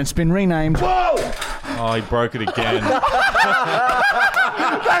segment, and it's been renamed. Whoa! Oh, he broke it again. That's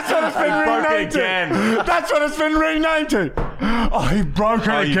what it's been broke it renamed again. to. That's what it's been renamed to. Oh, he broke it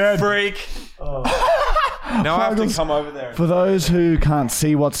Oh, you again. freak. Now I have to come over there. For those who can't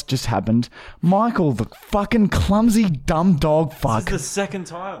see what's just happened, Michael, the fucking clumsy dumb dog fuck, This is the second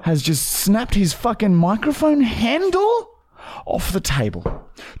time. has just snapped his fucking microphone handle off the table.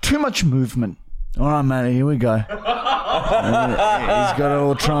 Too much movement. All right, Matty, here we go. He's got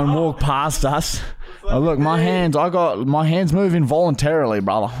to try and walk past us. Oh, look, my hands move involuntarily,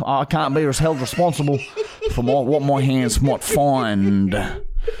 brother. I can't be held responsible for what my hands might find.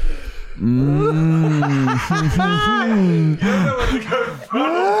 Come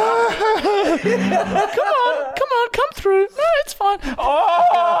on, come through. No, it's fine.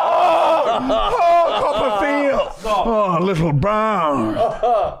 Copperfield. Oh, little brown.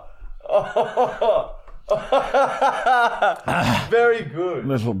 Very good.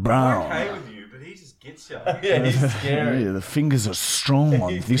 Little brown. Okay with you, but he just gets you. Yeah, he's scary. Yeah, the fingers are strong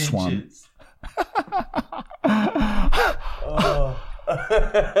on this one.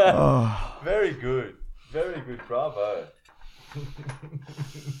 Very good. Very good. Bravo.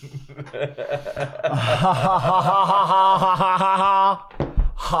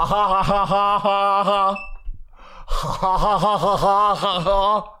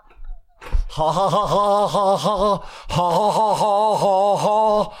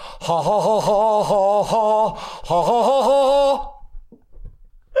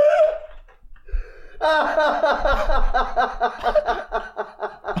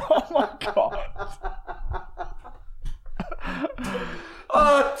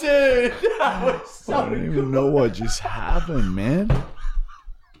 Oh, dude. That was so I don't even know what just happened, man.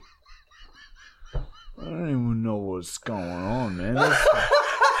 I don't even know what's going on, man.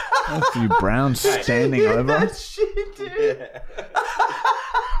 That's a few Browns standing over us. shit, dude.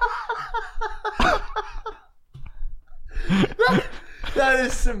 That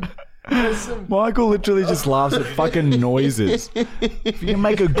is some... Michael literally just laughs at fucking noises. If you can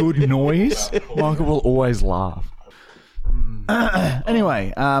make a good noise, Michael will always laugh.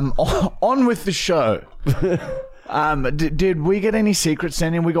 Anyway, on with the show. Did we get any secrets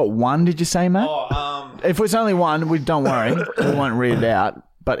sent in? We got one, did you say, Matt? If it's only one, don't worry. We won't read it out.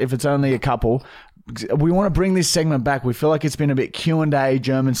 But if it's only a couple, we want to bring this segment back. We feel like it's been a bit Q&A,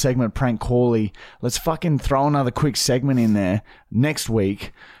 German segment, prank call-y. Let's fucking throw another quick segment in there next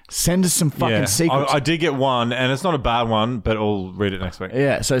week. Send us some fucking secrets. I did get one, and it's not a bad one, but I'll read it next week.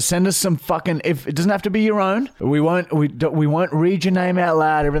 Yeah, so send us some fucking. If it doesn't have to be your own, we won't read your name out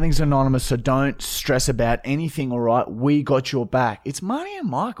loud. Everything's anonymous, so don't stress about anything. All right, we got your back. It's Marty and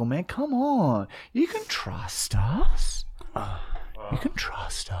Michael, man. Come on, you can trust us. You can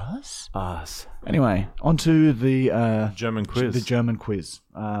trust us. Us. Anyway, on to the German quiz. The German quiz.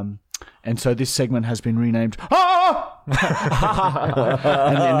 And so this segment has been renamed.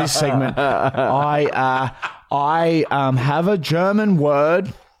 And in this segment, I have a German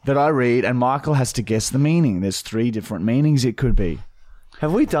word that I read, and Michael has to guess the meaning. There's 3 different meanings it could be.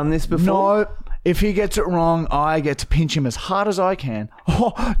 Have we done this before? No, If he gets it wrong, I get to pinch him as hard as I can.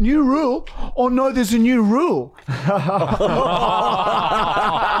 Oh, new rule. Oh, no, there's a new rule.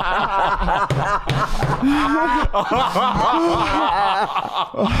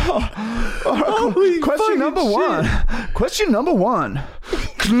 Question number one. Question number one.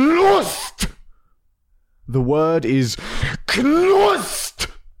 Knust. The word is knust.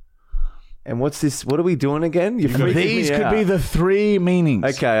 And what's this? What are we doing again? You're freaking me These could out. be the three meanings.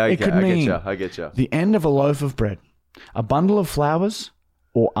 Okay, It could mean I get you. the end of a loaf of bread, a bundle of flowers,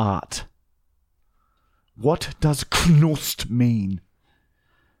 or art. What does knust mean?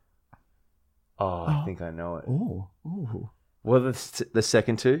 Oh, I think I know it. Oh, ooh. What are the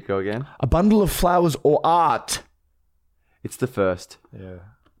second two? Go again. A bundle of flowers or art. It's the first. Yeah.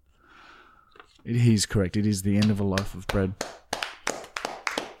 He's correct. It is the end of a loaf of bread.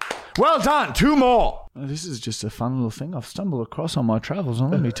 Well done. 2 more. This is just a fun little thing I've stumbled across on my travels. And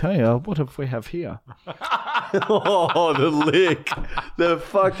let me tell you, what have we have here? Oh, the lick. The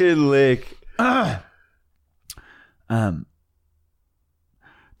fucking lick.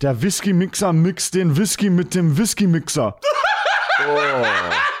 Der Whisky-Mixer mixt den Whisky mit dem Whisky-Mixer.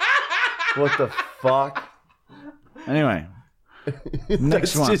 Oh. What the fuck? Anyway,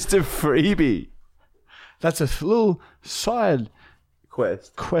 next That's one. just a freebie. That's a little side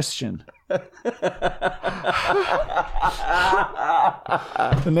Quest. question.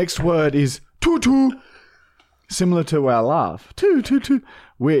 The next word is tutu, similar to our laugh. Tu,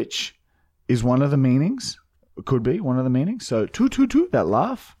 which is one of the meanings. It could be one of the meanings. So tu, that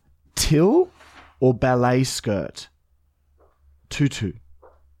laugh. Till or ballet skirt. Tutu.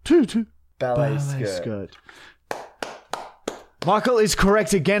 Ballet skirt. Michael is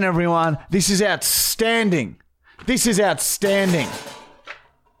correct again, everyone. This is outstanding.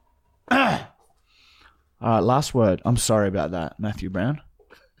 All right, last word. I'm sorry about that, Matthew Brown.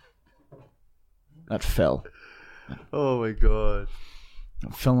 That fell. Oh my god.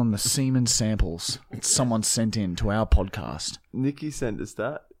 It fell on the semen samples that someone sent in to our podcast. Nikki sent us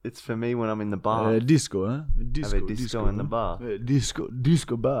that. It's for me when I'm in the bar. Disco, huh? Have a disco in the bar.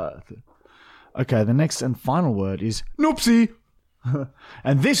 Disco bath. Okay, the next and final word is noopsie.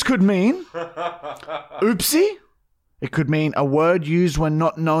 And this could mean oopsie. It could mean a word used when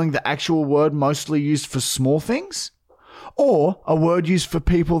not knowing the actual word, mostly used for small things. Or a word used for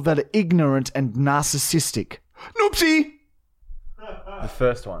people that are ignorant and narcissistic. Noopsie. The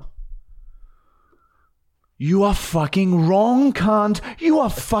first one. You are fucking wrong, cunt. You are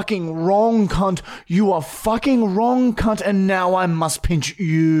fucking wrong, cunt. You are fucking wrong, cunt. And now I must pinch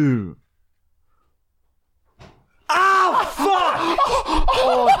you. Ah, fuck!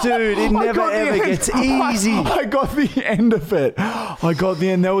 Oh, dude, it never ever gets easy. I got the end of it. I got the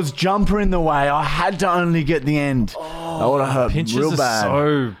end. There was jumper in the way. I had to only get the end. That would have hurt Pinches real are bad.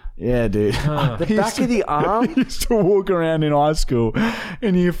 so... Yeah, dude. The back of the arm. I used to walk around in high school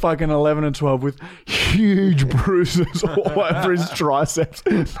in year fucking 11 and 12 with huge bruises all over his triceps.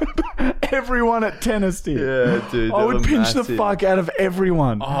 Everyone at Tennessee. Yeah, dude. I would pinch the massive. fuck out of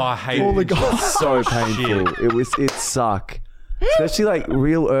everyone. Oh, I hate all the it. guys. So painful. It suck. Especially like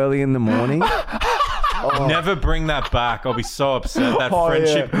real early in the morning. Never bring that back. I'll be so upset. That Oh,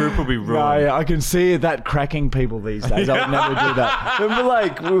 friendship yeah. group will be No, ruined. yeah, I can see that cracking people these days. I would never do that. Remember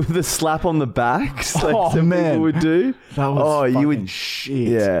like with the slap on the backs? Like Oh, some man. people would do? That was you fucking would shit.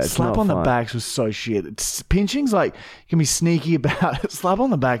 Yeah, it's slap not on the fun. backs was so shit. Pinching's like, you can be sneaky about it. Slap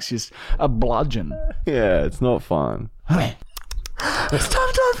on the back's just a bludgeon. Yeah, it's not fun. It's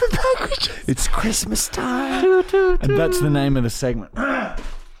time to open packages. It's Christmas time. And that's the name of the segment.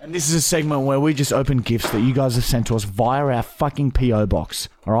 And this is a segment where we just open gifts that you guys have sent to us via our fucking P.O. box.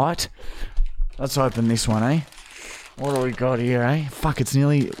 All right? Let's open this one, eh? What do we got here, eh? Fuck, it's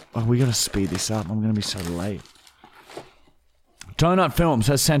nearly... Oh, we got to speed this up. I'm going to be so late. Donut Films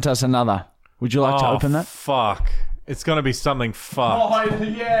has sent us another. Would you like to open that? Fuck. It's going to be something fucked.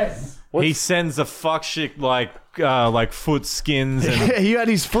 yes. He sends a fuck shit like foot skins and You had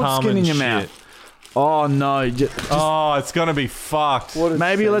his foot cum skin in and your shit. mouth. Oh, no. Oh, it's going to be fucked.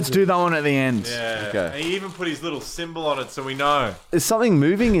 Maybe let's do that one at the end. Yeah. Okay. And he even put his little symbol on it so we know. There's something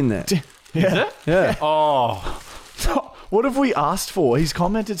moving in there. Yeah. Yeah. Oh, What have we asked for? He's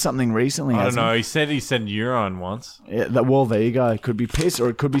commented something recently. I don't hasn't know. He said urine once. he? Yeah, well, there you go. It could be piss or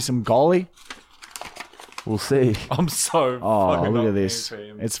it could be some golly. We'll see. I'm so Oh, fucking look not at this. for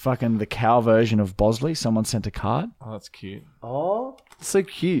him. It's fucking the cow version of Bosley. Someone sent a card. Oh, that's cute. Oh, so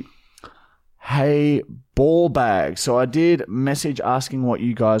cute. Hey, ball bag. So I did message asking what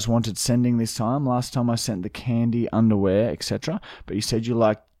you guys wanted sending this time. Last time I sent the candy, underwear, etc. But you said you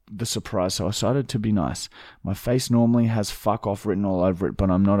liked the surprise, so I decided to be nice. My face normally has fuck off written all over it, but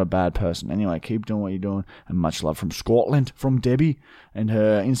I'm not a bad person. Anyway, keep doing what you're doing, and much love from Scotland, from Debbie, and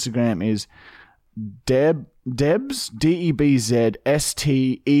her Instagram is Debs,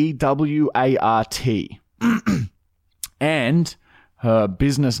 DEBZSTEWART. And her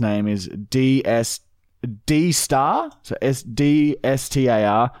business name is D-Star, so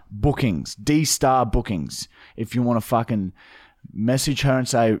D-S-T-A-R, Bookings, D-Star Bookings. If you want to fucking message her and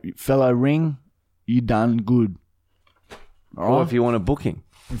say, fellow ring, you done good. All Or right? if you want a booking.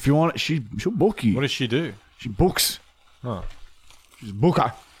 If you want it, she'll book you. What does she do? She books. Oh. She's a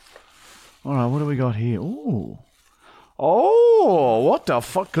booker. All right, what do we got here? Ooh. Oh, what the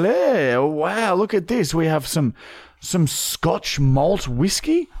fuck there? Wow, look at this. We have some Scotch malt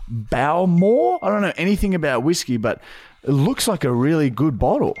whiskey, Bowmore. I don't know anything about whiskey, but it looks like a really good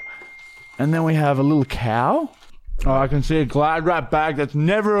bottle. And then we have a little cow. Oh, I can see a Glad wrap bag. That's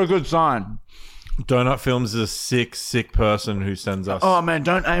never a good sign. Donut Films is a sick person who sends us. Oh, man,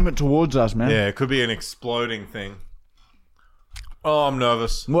 don't aim it towards us, man. Yeah, it could be an exploding thing. Oh, I'm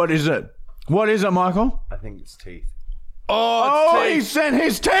nervous. What is it? What is it, Michael? I think it's teeth. Oh, Oh, it's he teeth. sent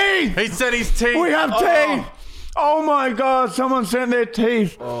his teeth! He said his teeth. We have teeth! Oh my God, someone sent their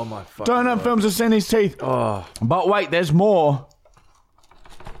teeth. Oh my fucking Donut God. Films have sent his teeth. Oh. But wait, there's more.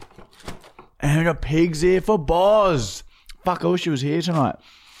 And a pig's here for Boz. Fuck, I wish he was here tonight.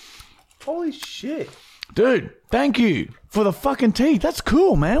 Holy shit. Dude, thank you for the fucking teeth. That's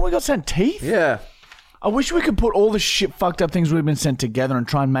cool, man. We got sent teeth. Yeah. I wish we could put all the shit fucked up things we've been sent together and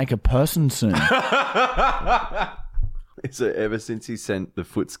try and make a person soon. So ever since he sent the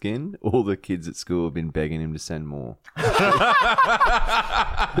foot skin, all the kids at school have been begging him to send more.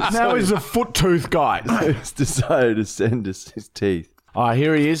 Now he's a foot tooth guy. He's decided to send us his teeth. All right,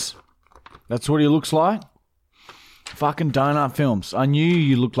 here he is. That's what he looks like. Fucking Donut Films. I knew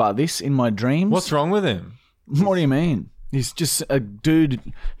you looked like this in my dreams. What's wrong with him? What do you mean? He's just a dude.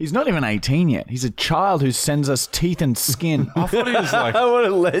 He's not even 18 yet. He's a child who sends us teeth and skin. I thought he was like. What a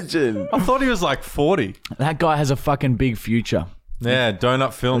legend. I thought he was like 40. That guy has a fucking big future. Yeah,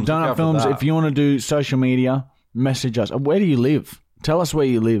 Donut Films. Look Donut out for Films, that. if you want to do social media, message us. Where do you live? Tell us where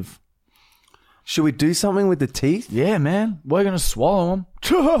you live. Should we do something with the teeth? Yeah, man. We're going to swallow them.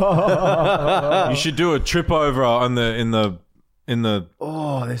 You should do a trip over in the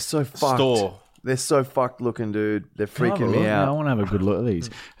Oh, they're so fucked. store. They're so fucked looking, dude. They're freaking me I out. want to have a good look at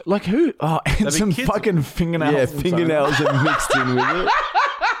these. Like who? Oh, and be some kids- fucking fingernails. Yeah, and something. fingernails are mixed in with it.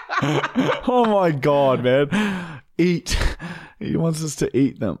 Oh my God, man. Eat. He wants us to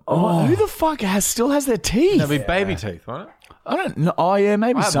eat them. Oh, who the fuck still has their teeth? That'd be baby teeth, won't it? I don't know. Oh, yeah,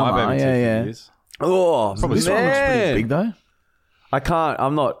 maybe I had some my are. baby teeth Yeah, for yeah. years. Oh, This one looks pretty big, though. I can't.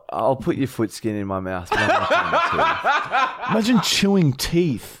 I'm not. I'll put your foot skin in my mouth. But I'm not going to. Imagine chewing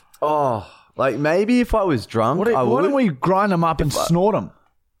teeth. Oh, like maybe if I was drunk, I Why would. don't we grind them up and snort them?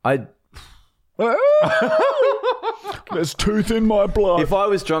 I'd. There's tooth in my blood. If I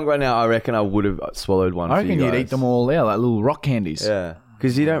was drunk right now, I reckon I would have swallowed one. I for reckon you you'd guys. eat them all there, like little rock candies. Yeah,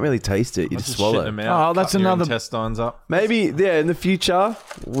 because you don't really taste it. You just swallow Shitting them it. out, Oh, that's cutting your another- intestines up. Maybe, yeah, in the future,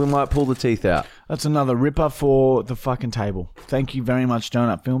 we might pull the teeth out. That's another ripper for the fucking table. Thank you very much,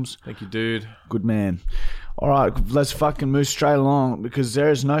 Donut Films. Thank you, dude. Good man. All right, let's fucking move straight along because there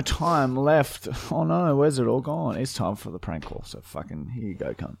is no time left. Oh no, where's it all gone? It's time for the prank call. So fucking here you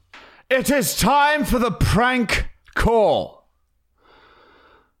go, cunt. It is time for the prank call.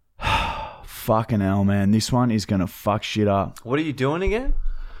 Fucking hell, man. This one is going to fuck shit up. What are you doing again?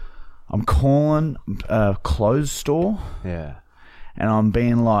 I'm calling a clothes store Yeah. and I'm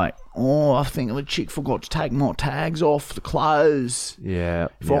being like, oh, I think the chick forgot to take my tags off the clothes. Yeah.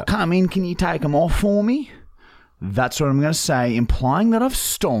 If I come in, can you take them off for me? That's what I'm going to say, implying that I've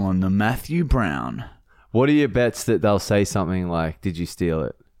stolen the Matthew Brown. What are your bets that they'll say something like, "Did you steal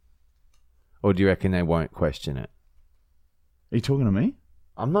it?" Or do you reckon they won't question it? Are you talking to me?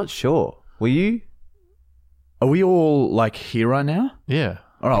 I'm not sure. Were you? Are we all like here right now? Yeah.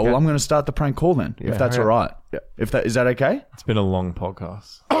 All right, well, I'm going to start the prank call then, Yeah, if that's all hurry right. Is that okay? It's been a long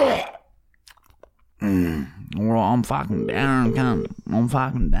podcast. All right, I'm fucking down, cunt. I'm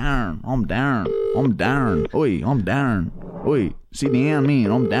fucking down. I'm down. I'm down. Oi, I'm down. Oi, sit down, man.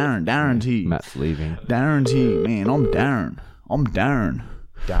 I'm down. Guarantee. Matt's leaving. Guarantee, man. I'm down. I'm down.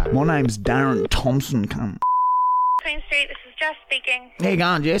 Darren. My name's Darren Thompson, cunt. Queen Street, this is Jess speaking. There you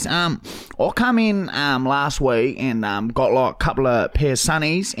go, Jess. I come in last week and got like a couple of pair of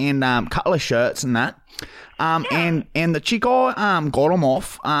sunnies and couple of shirts and that. And the chick I got them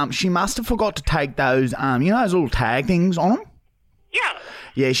off. She must have forgot to take those those little tag things on them. Yeah.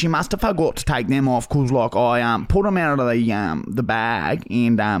 Yeah, she must have forgot to take them off because, like, I put them out of the bag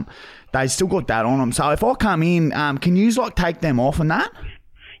and they still got that on them. So if I come in, can you, like, take them off and that?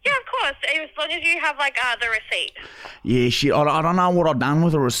 Yeah, of course. As long as you have, like, the receipt. Yeah, shit. I don't know what I've done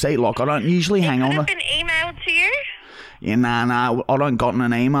with a receipt. Like, I don't usually hang on. It could have been emailed to you. Yeah, no, I don't gotten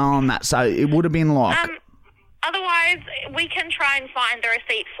an email on that. So it would have been like... Otherwise, we can try and find the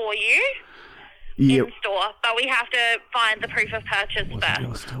receipt for you. Yeah. In store, but we have to find the proof of purchase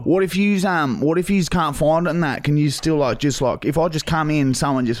first. What if you can't find it and that? Can you still if I just come in,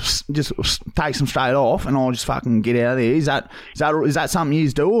 someone just takes them straight off and I'll just fucking get out of there? Is that something you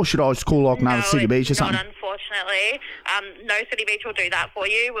do, or should I just call like another City Beach or something? Not unfortunately. No City Beach will do that for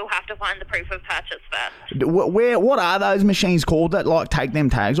you. We'll have to find the proof of purchase first. What are those machines called that like take them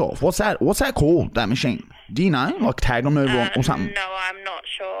tags off? What's that called? That machine? Do you know? Like tag removal or something? No, I'm not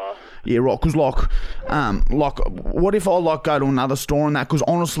sure. Yeah, right. Because what if I like go to another store and that? Because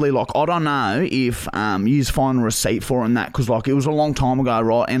honestly, like I don't know if you find a receipt for it and that. Because like it was a long time ago,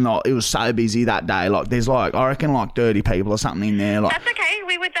 right? And like it was so busy that day. Like there's like I reckon like 30 people or something in there. Like that's okay.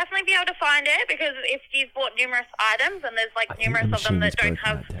 We would definitely be able to find it because if you've bought numerous items and there's like numerous of them that don't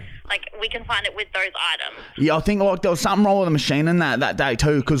have. Like, we can find it with those items. Yeah, I think, like, there was something wrong with the machine in that day,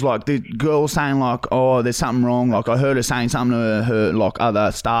 too, because, like, the girl was saying, like, oh, there's something wrong. Like, I heard her saying something to her, like,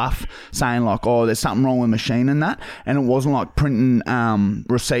 other staff, saying, like, oh, there's something wrong with the machine and that. And it wasn't, like, printing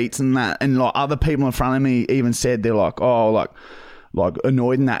receipts and that. And, like, other people in front of me even said they're, like, oh, like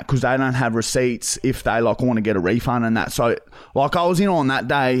annoyed in that because they don't have receipts if they like want to get a refund and that. So like I was in on that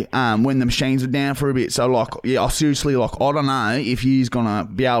day when the machines were down for a bit. So like yeah, I seriously like I don't know if you's gonna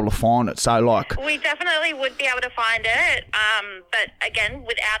be able to find it. So like we definitely would be able to find it. But again,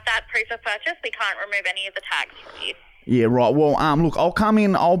 without that proof of purchase, we can't remove any of the tags from you. Yeah, right. Well, look, I'll come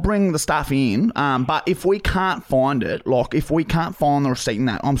in, I'll bring the stuff in, but if we can't find it, like if we can't find the receipt in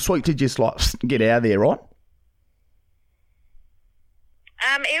that, I'm sweet to just like get out of there, right?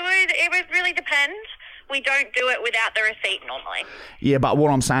 It would really depend. We don't do it without the receipt normally. Yeah, but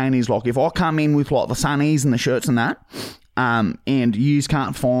what I'm saying is, like, if I come in with, like, the sunnies and the shirts and that, and yous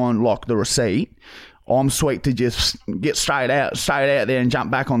can't find, like, the receipt, I'm sweet to just get straight out there and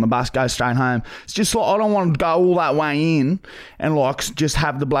jump back on the bus, go straight home. It's just like I don't want to go all that way in and like just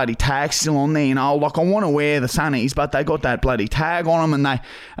have the bloody tag still on there, you know. Like I want to wear the sunnies, but they got that bloody tag on them,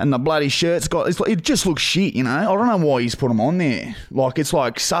 and the bloody shirts it just looks shit, you know. I don't know why he's put them on there. Like it's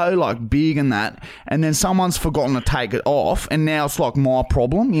like so like big and that, and then someone's forgotten to take it off, and now it's like my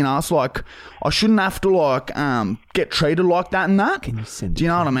problem, you know. It's like I shouldn't have to like get treated like that and that. Can you send? Do you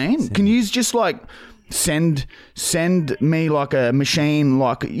know what I mean? Can you just like send me like a machine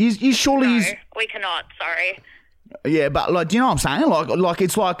like you surely No, we cannot, sorry. Yeah, but like do you know what I'm saying? Like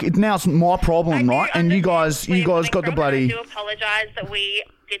it's like now it's my problem, right? And you guys got the bloody. I do apologise that we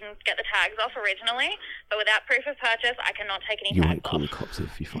didn't get the tags off originally, but without proof of purchase I cannot take any you tags won't call off. the cops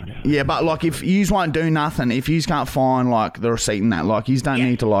if you find out. Yeah, but like if yous won't do nothing, if yous can't find like the receipt and that, like yous don't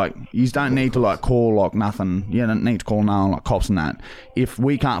need to call like nothing. You don't need to call no one like cops and that. If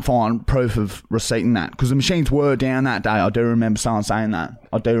we can't find proof of receipt and that, because the machines were down that day. I do remember someone saying that.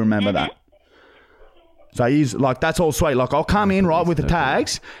 I do remember that. So yous like that's all sweet. Like I'll come in right with the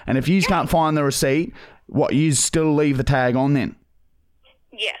tags, and if yous can't find the receipt, what yous still leave the tag on then?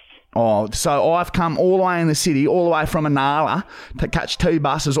 Yes. Oh, so I've come all the way in the city, all the way from Inala to catch 2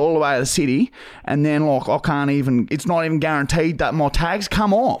 buses all the way to the city, and then like it's not even guaranteed that my tags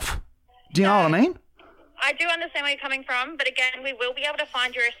come off. Do you know what I mean? I do understand where you're coming from, but again, we will be able to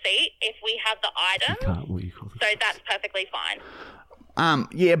find your receipt if we have the item. So that's perfectly fine.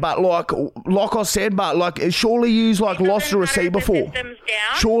 Yeah, but like I said, but like surely yous like lost a receipt before. System's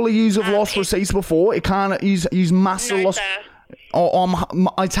down. Surely yous have lost receipts before. It can't. Yous must have lost. Sir.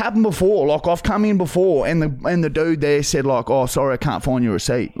 It's happened before. Like I've come in before, and the dude there said like, "Oh, sorry, I can't find your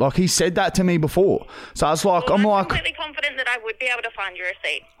receipt." Like he said that to me before. So I was like, I'm completely confident that I would be able to find your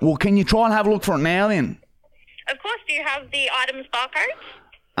receipt. Well, can you try and have a look for it now then? Of course. Do you have the item's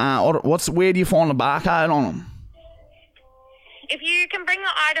barcodes? Where do you find the barcode on them? If you can bring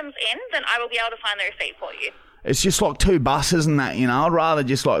the items in, then I will be able to find the receipt for you. It's just like 2 buses and that, you know. I'd rather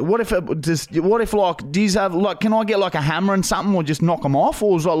just like, what if like, do you have like, can I get like a hammer and something, or just knock them off,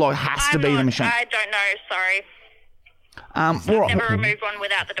 or is it like has to be the machine? I don't know. Sorry. I've never removed one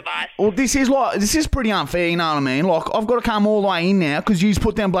without the device. Well, this is pretty unfair, you know what I mean? Like, I've got to come all the way in now because you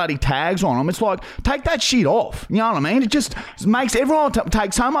put them bloody tags on them. It's like, take that shit off, you know what I mean? It just makes everyone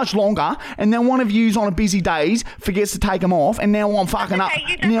take so much longer, and then one of you's on a busy days forgets to take them off, and now I'm fucking up.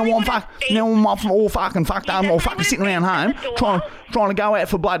 Now I'm all fucking fucked up. I'm all fucking sitting around home trying to go out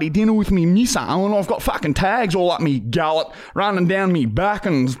for bloody dinner with me missa, and I've got fucking tags all up me gullet, running down me back,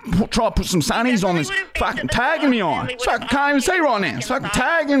 and try to put some sunnies on this fucking tag in my eye. It's fucking can't even see right now. It's fucking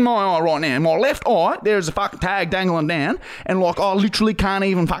tag in my eye right now. In my left eye, there's a fucking tag dangling down, and like I literally can't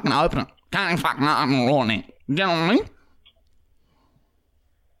even fucking open it. Can't even fucking open it right now. You know what I mean?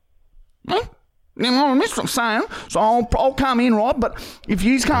 Huh? You know what I'm saying? So I'll come in, right? But if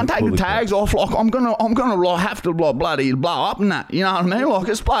you can't take the tags off, like I'm gonna like, have to like, bloody blow up and that. You know what I mean? Like,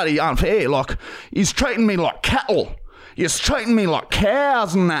 it's bloody unfair. Like, he's treating me like cattle. You're treating me like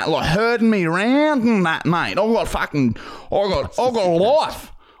cows and that, like herding me around and that, mate. I got a life. I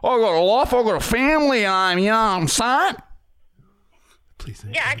got a life. I got a family. You know what I'm saying? Please.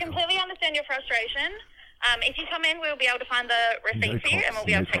 Yeah, I completely understand your frustration. If you come in, we'll be able to find the receipt for you, and we'll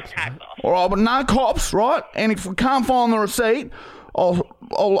be able to take the tags off. All right, but no cops, right? And if we can't find the receipt, he's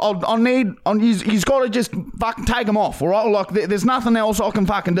got to just fucking take them off, all right? Like, there's nothing else I can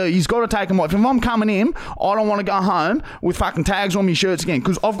fucking do. He's got to take them off. If I'm coming in, I don't want to go home with fucking tags on my shirts again,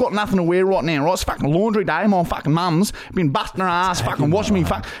 because I've got nothing to wear right now, right? It's fucking laundry day. My fucking mum's been busting her ass, fucking washing me,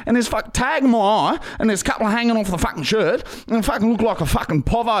 and there's fucking tag in my eye, and there's a couple hanging off the fucking shirt, and I fucking look like a fucking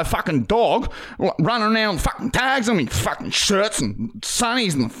povo fucking dog, running around with fucking tags on me fucking shirts and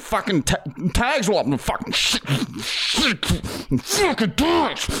sunnies, and the fucking tags all up in the fucking shit. Fucking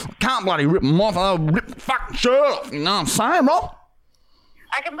tags. Can't bloody rip them off. I'll rip the fucking shirt off. You know what I'm saying, bro?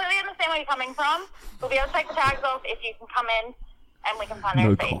 I completely understand where you're coming from. We'll be able to take the tags off if you can come in, and we can find the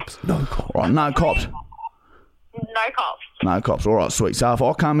receipt. No cops. All right, no cops. No cops. No cops. All right, sweet. So if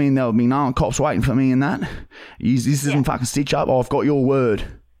I come in, there'll be no cops waiting for me and that. This isn't fucking stitch up. I've got your word.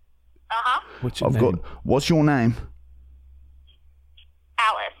 Uh-huh. What's your name?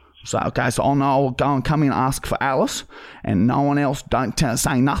 Alice. So, okay, so I'll go and come in and ask for Alice, and no one else, don't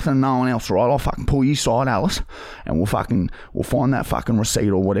say nothing to no one else, right? I'll fucking pull you side, Alice, and we'll find that fucking receipt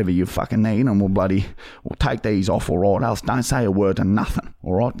or whatever you fucking need, and we'll take these off, all right? Alice, don't say a word to nothing,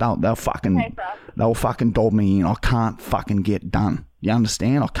 all right? They'll fucking dob me in. I can't fucking get done. You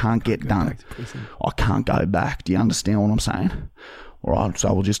understand? I can't get done. I can't go back. Do you understand what I'm saying? All right,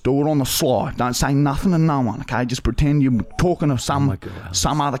 so we'll just do it on the sly. Don't say nothing to no one, okay? Just pretend you're talking to some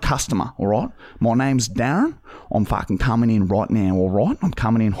other customer, all right? My name's Darren. I'm fucking coming in right now, all right? I'm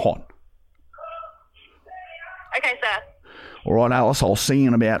coming in hot. Okay, sir. All right, Alice, I'll see you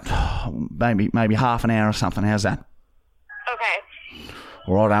in about maybe half an hour or something. How's that? Okay.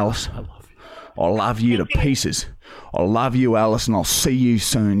 All right, Alice. I love you to pieces. I love you, Alice, and I'll see you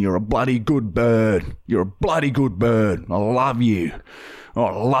soon. You're a bloody good bird. You're a bloody good bird. I love you.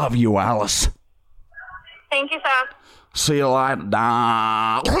 I love you, Alice. Thank you, sir. See you later.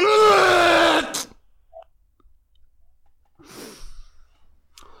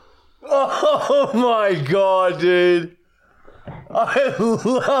 Oh my God, dude. I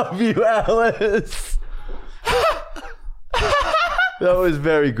love you, Alice. That was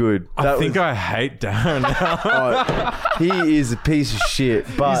very good. I hate Darren now. He is a piece of shit.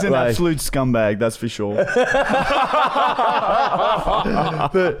 But he's an absolute scumbag, that's for sure.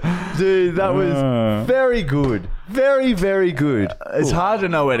 But, dude, that was very good. Very, very good. It's hard to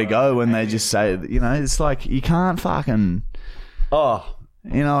know where to go when they just say, you know, it's like you can't fucking... Oh.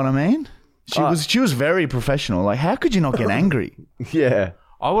 You know what I mean? She was very professional. Like, how could you not get angry? Yeah.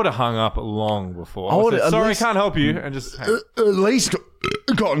 I would have hung up long before. I said, sorry, I can't help you. And just at least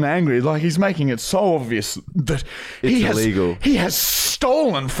gotten angry. Like, he's making it so obvious that it's illegal. He has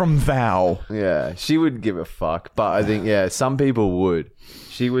stolen from Val. Yeah, she wouldn't give a fuck. But I think, some people would.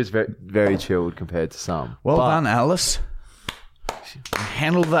 She was very, very chilled compared to some. Well done, Alice.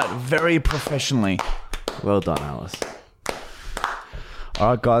 Handled that very professionally. Well done, Alice. All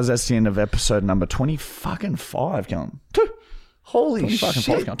right, guys, that's the end of episode number 25. Going. Holy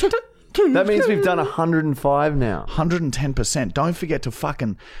shit. That means we've done 105 now. 110%. Don't forget to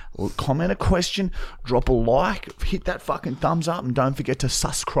fucking comment a question, drop a like, hit that fucking thumbs up, and don't forget to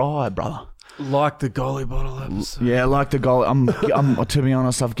subscribe, brother. Like the Golly Bottle episode. Yeah, like the Golly. I'm to be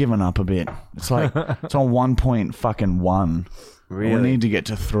honest, I've given up a bit. It's like it's on 1.1. Really? We need to get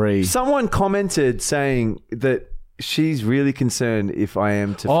to 3. Someone commented saying that she's really concerned if I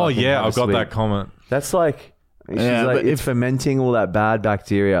am to. Oh yeah, I've got that comment. That's like. She's like, it's fermenting all that bad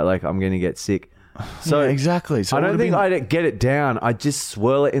bacteria. Like, I'm going to get sick. So Yeah, exactly. So I it don't would've think been- I'd get it down. I'd just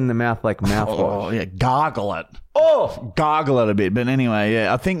swirl it in the mouth like mouthwash. Oh, yeah, gargle it. Oh, gargle it a bit. But anyway,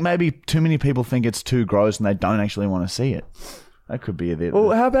 yeah, I think maybe too many people think it's too gross and they don't actually want to see it. That could be it.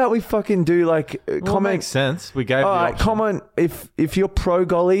 Well, how about we fucking do like Well, it comment? makes sense. We gave All the right, option. comment if you're pro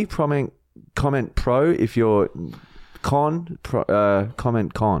golly, comment pro. If you're con,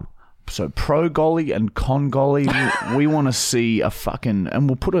 comment con. So pro golly and con golly, we want to see a fucking, and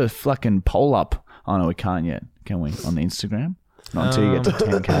we'll put a fucking poll up. Oh no, we can't yet, can we? On the Instagram, not until you get to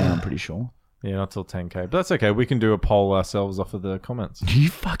 10K. I'm pretty sure. Yeah, not till 10K. But that's okay. We can do a poll ourselves off of the comments. You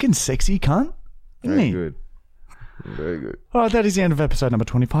fucking sexy cunt. Isn't Very he? good. Very good. All right, that is the end of episode number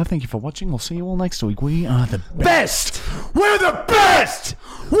 25. Thank you for watching. We'll see you all next week. We are the best. We're the best.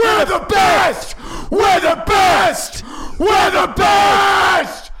 We're the best. We're the best. We're the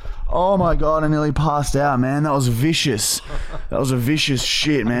best. Oh my God, I nearly passed out, man. That was vicious. That was a vicious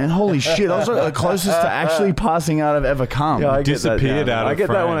shit, man. Holy shit. That was like the closest to actually passing out I've ever come. Yeah, I get Disappeared that out I of get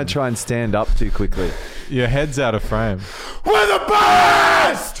that when I frame. try and stand up too quickly. Your head's out of frame. We're the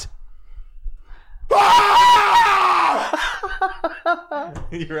best.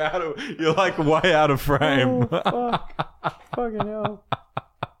 You're like way out of frame. Fucking hell.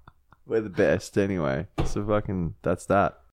 We're the best anyway. So fucking, that's that.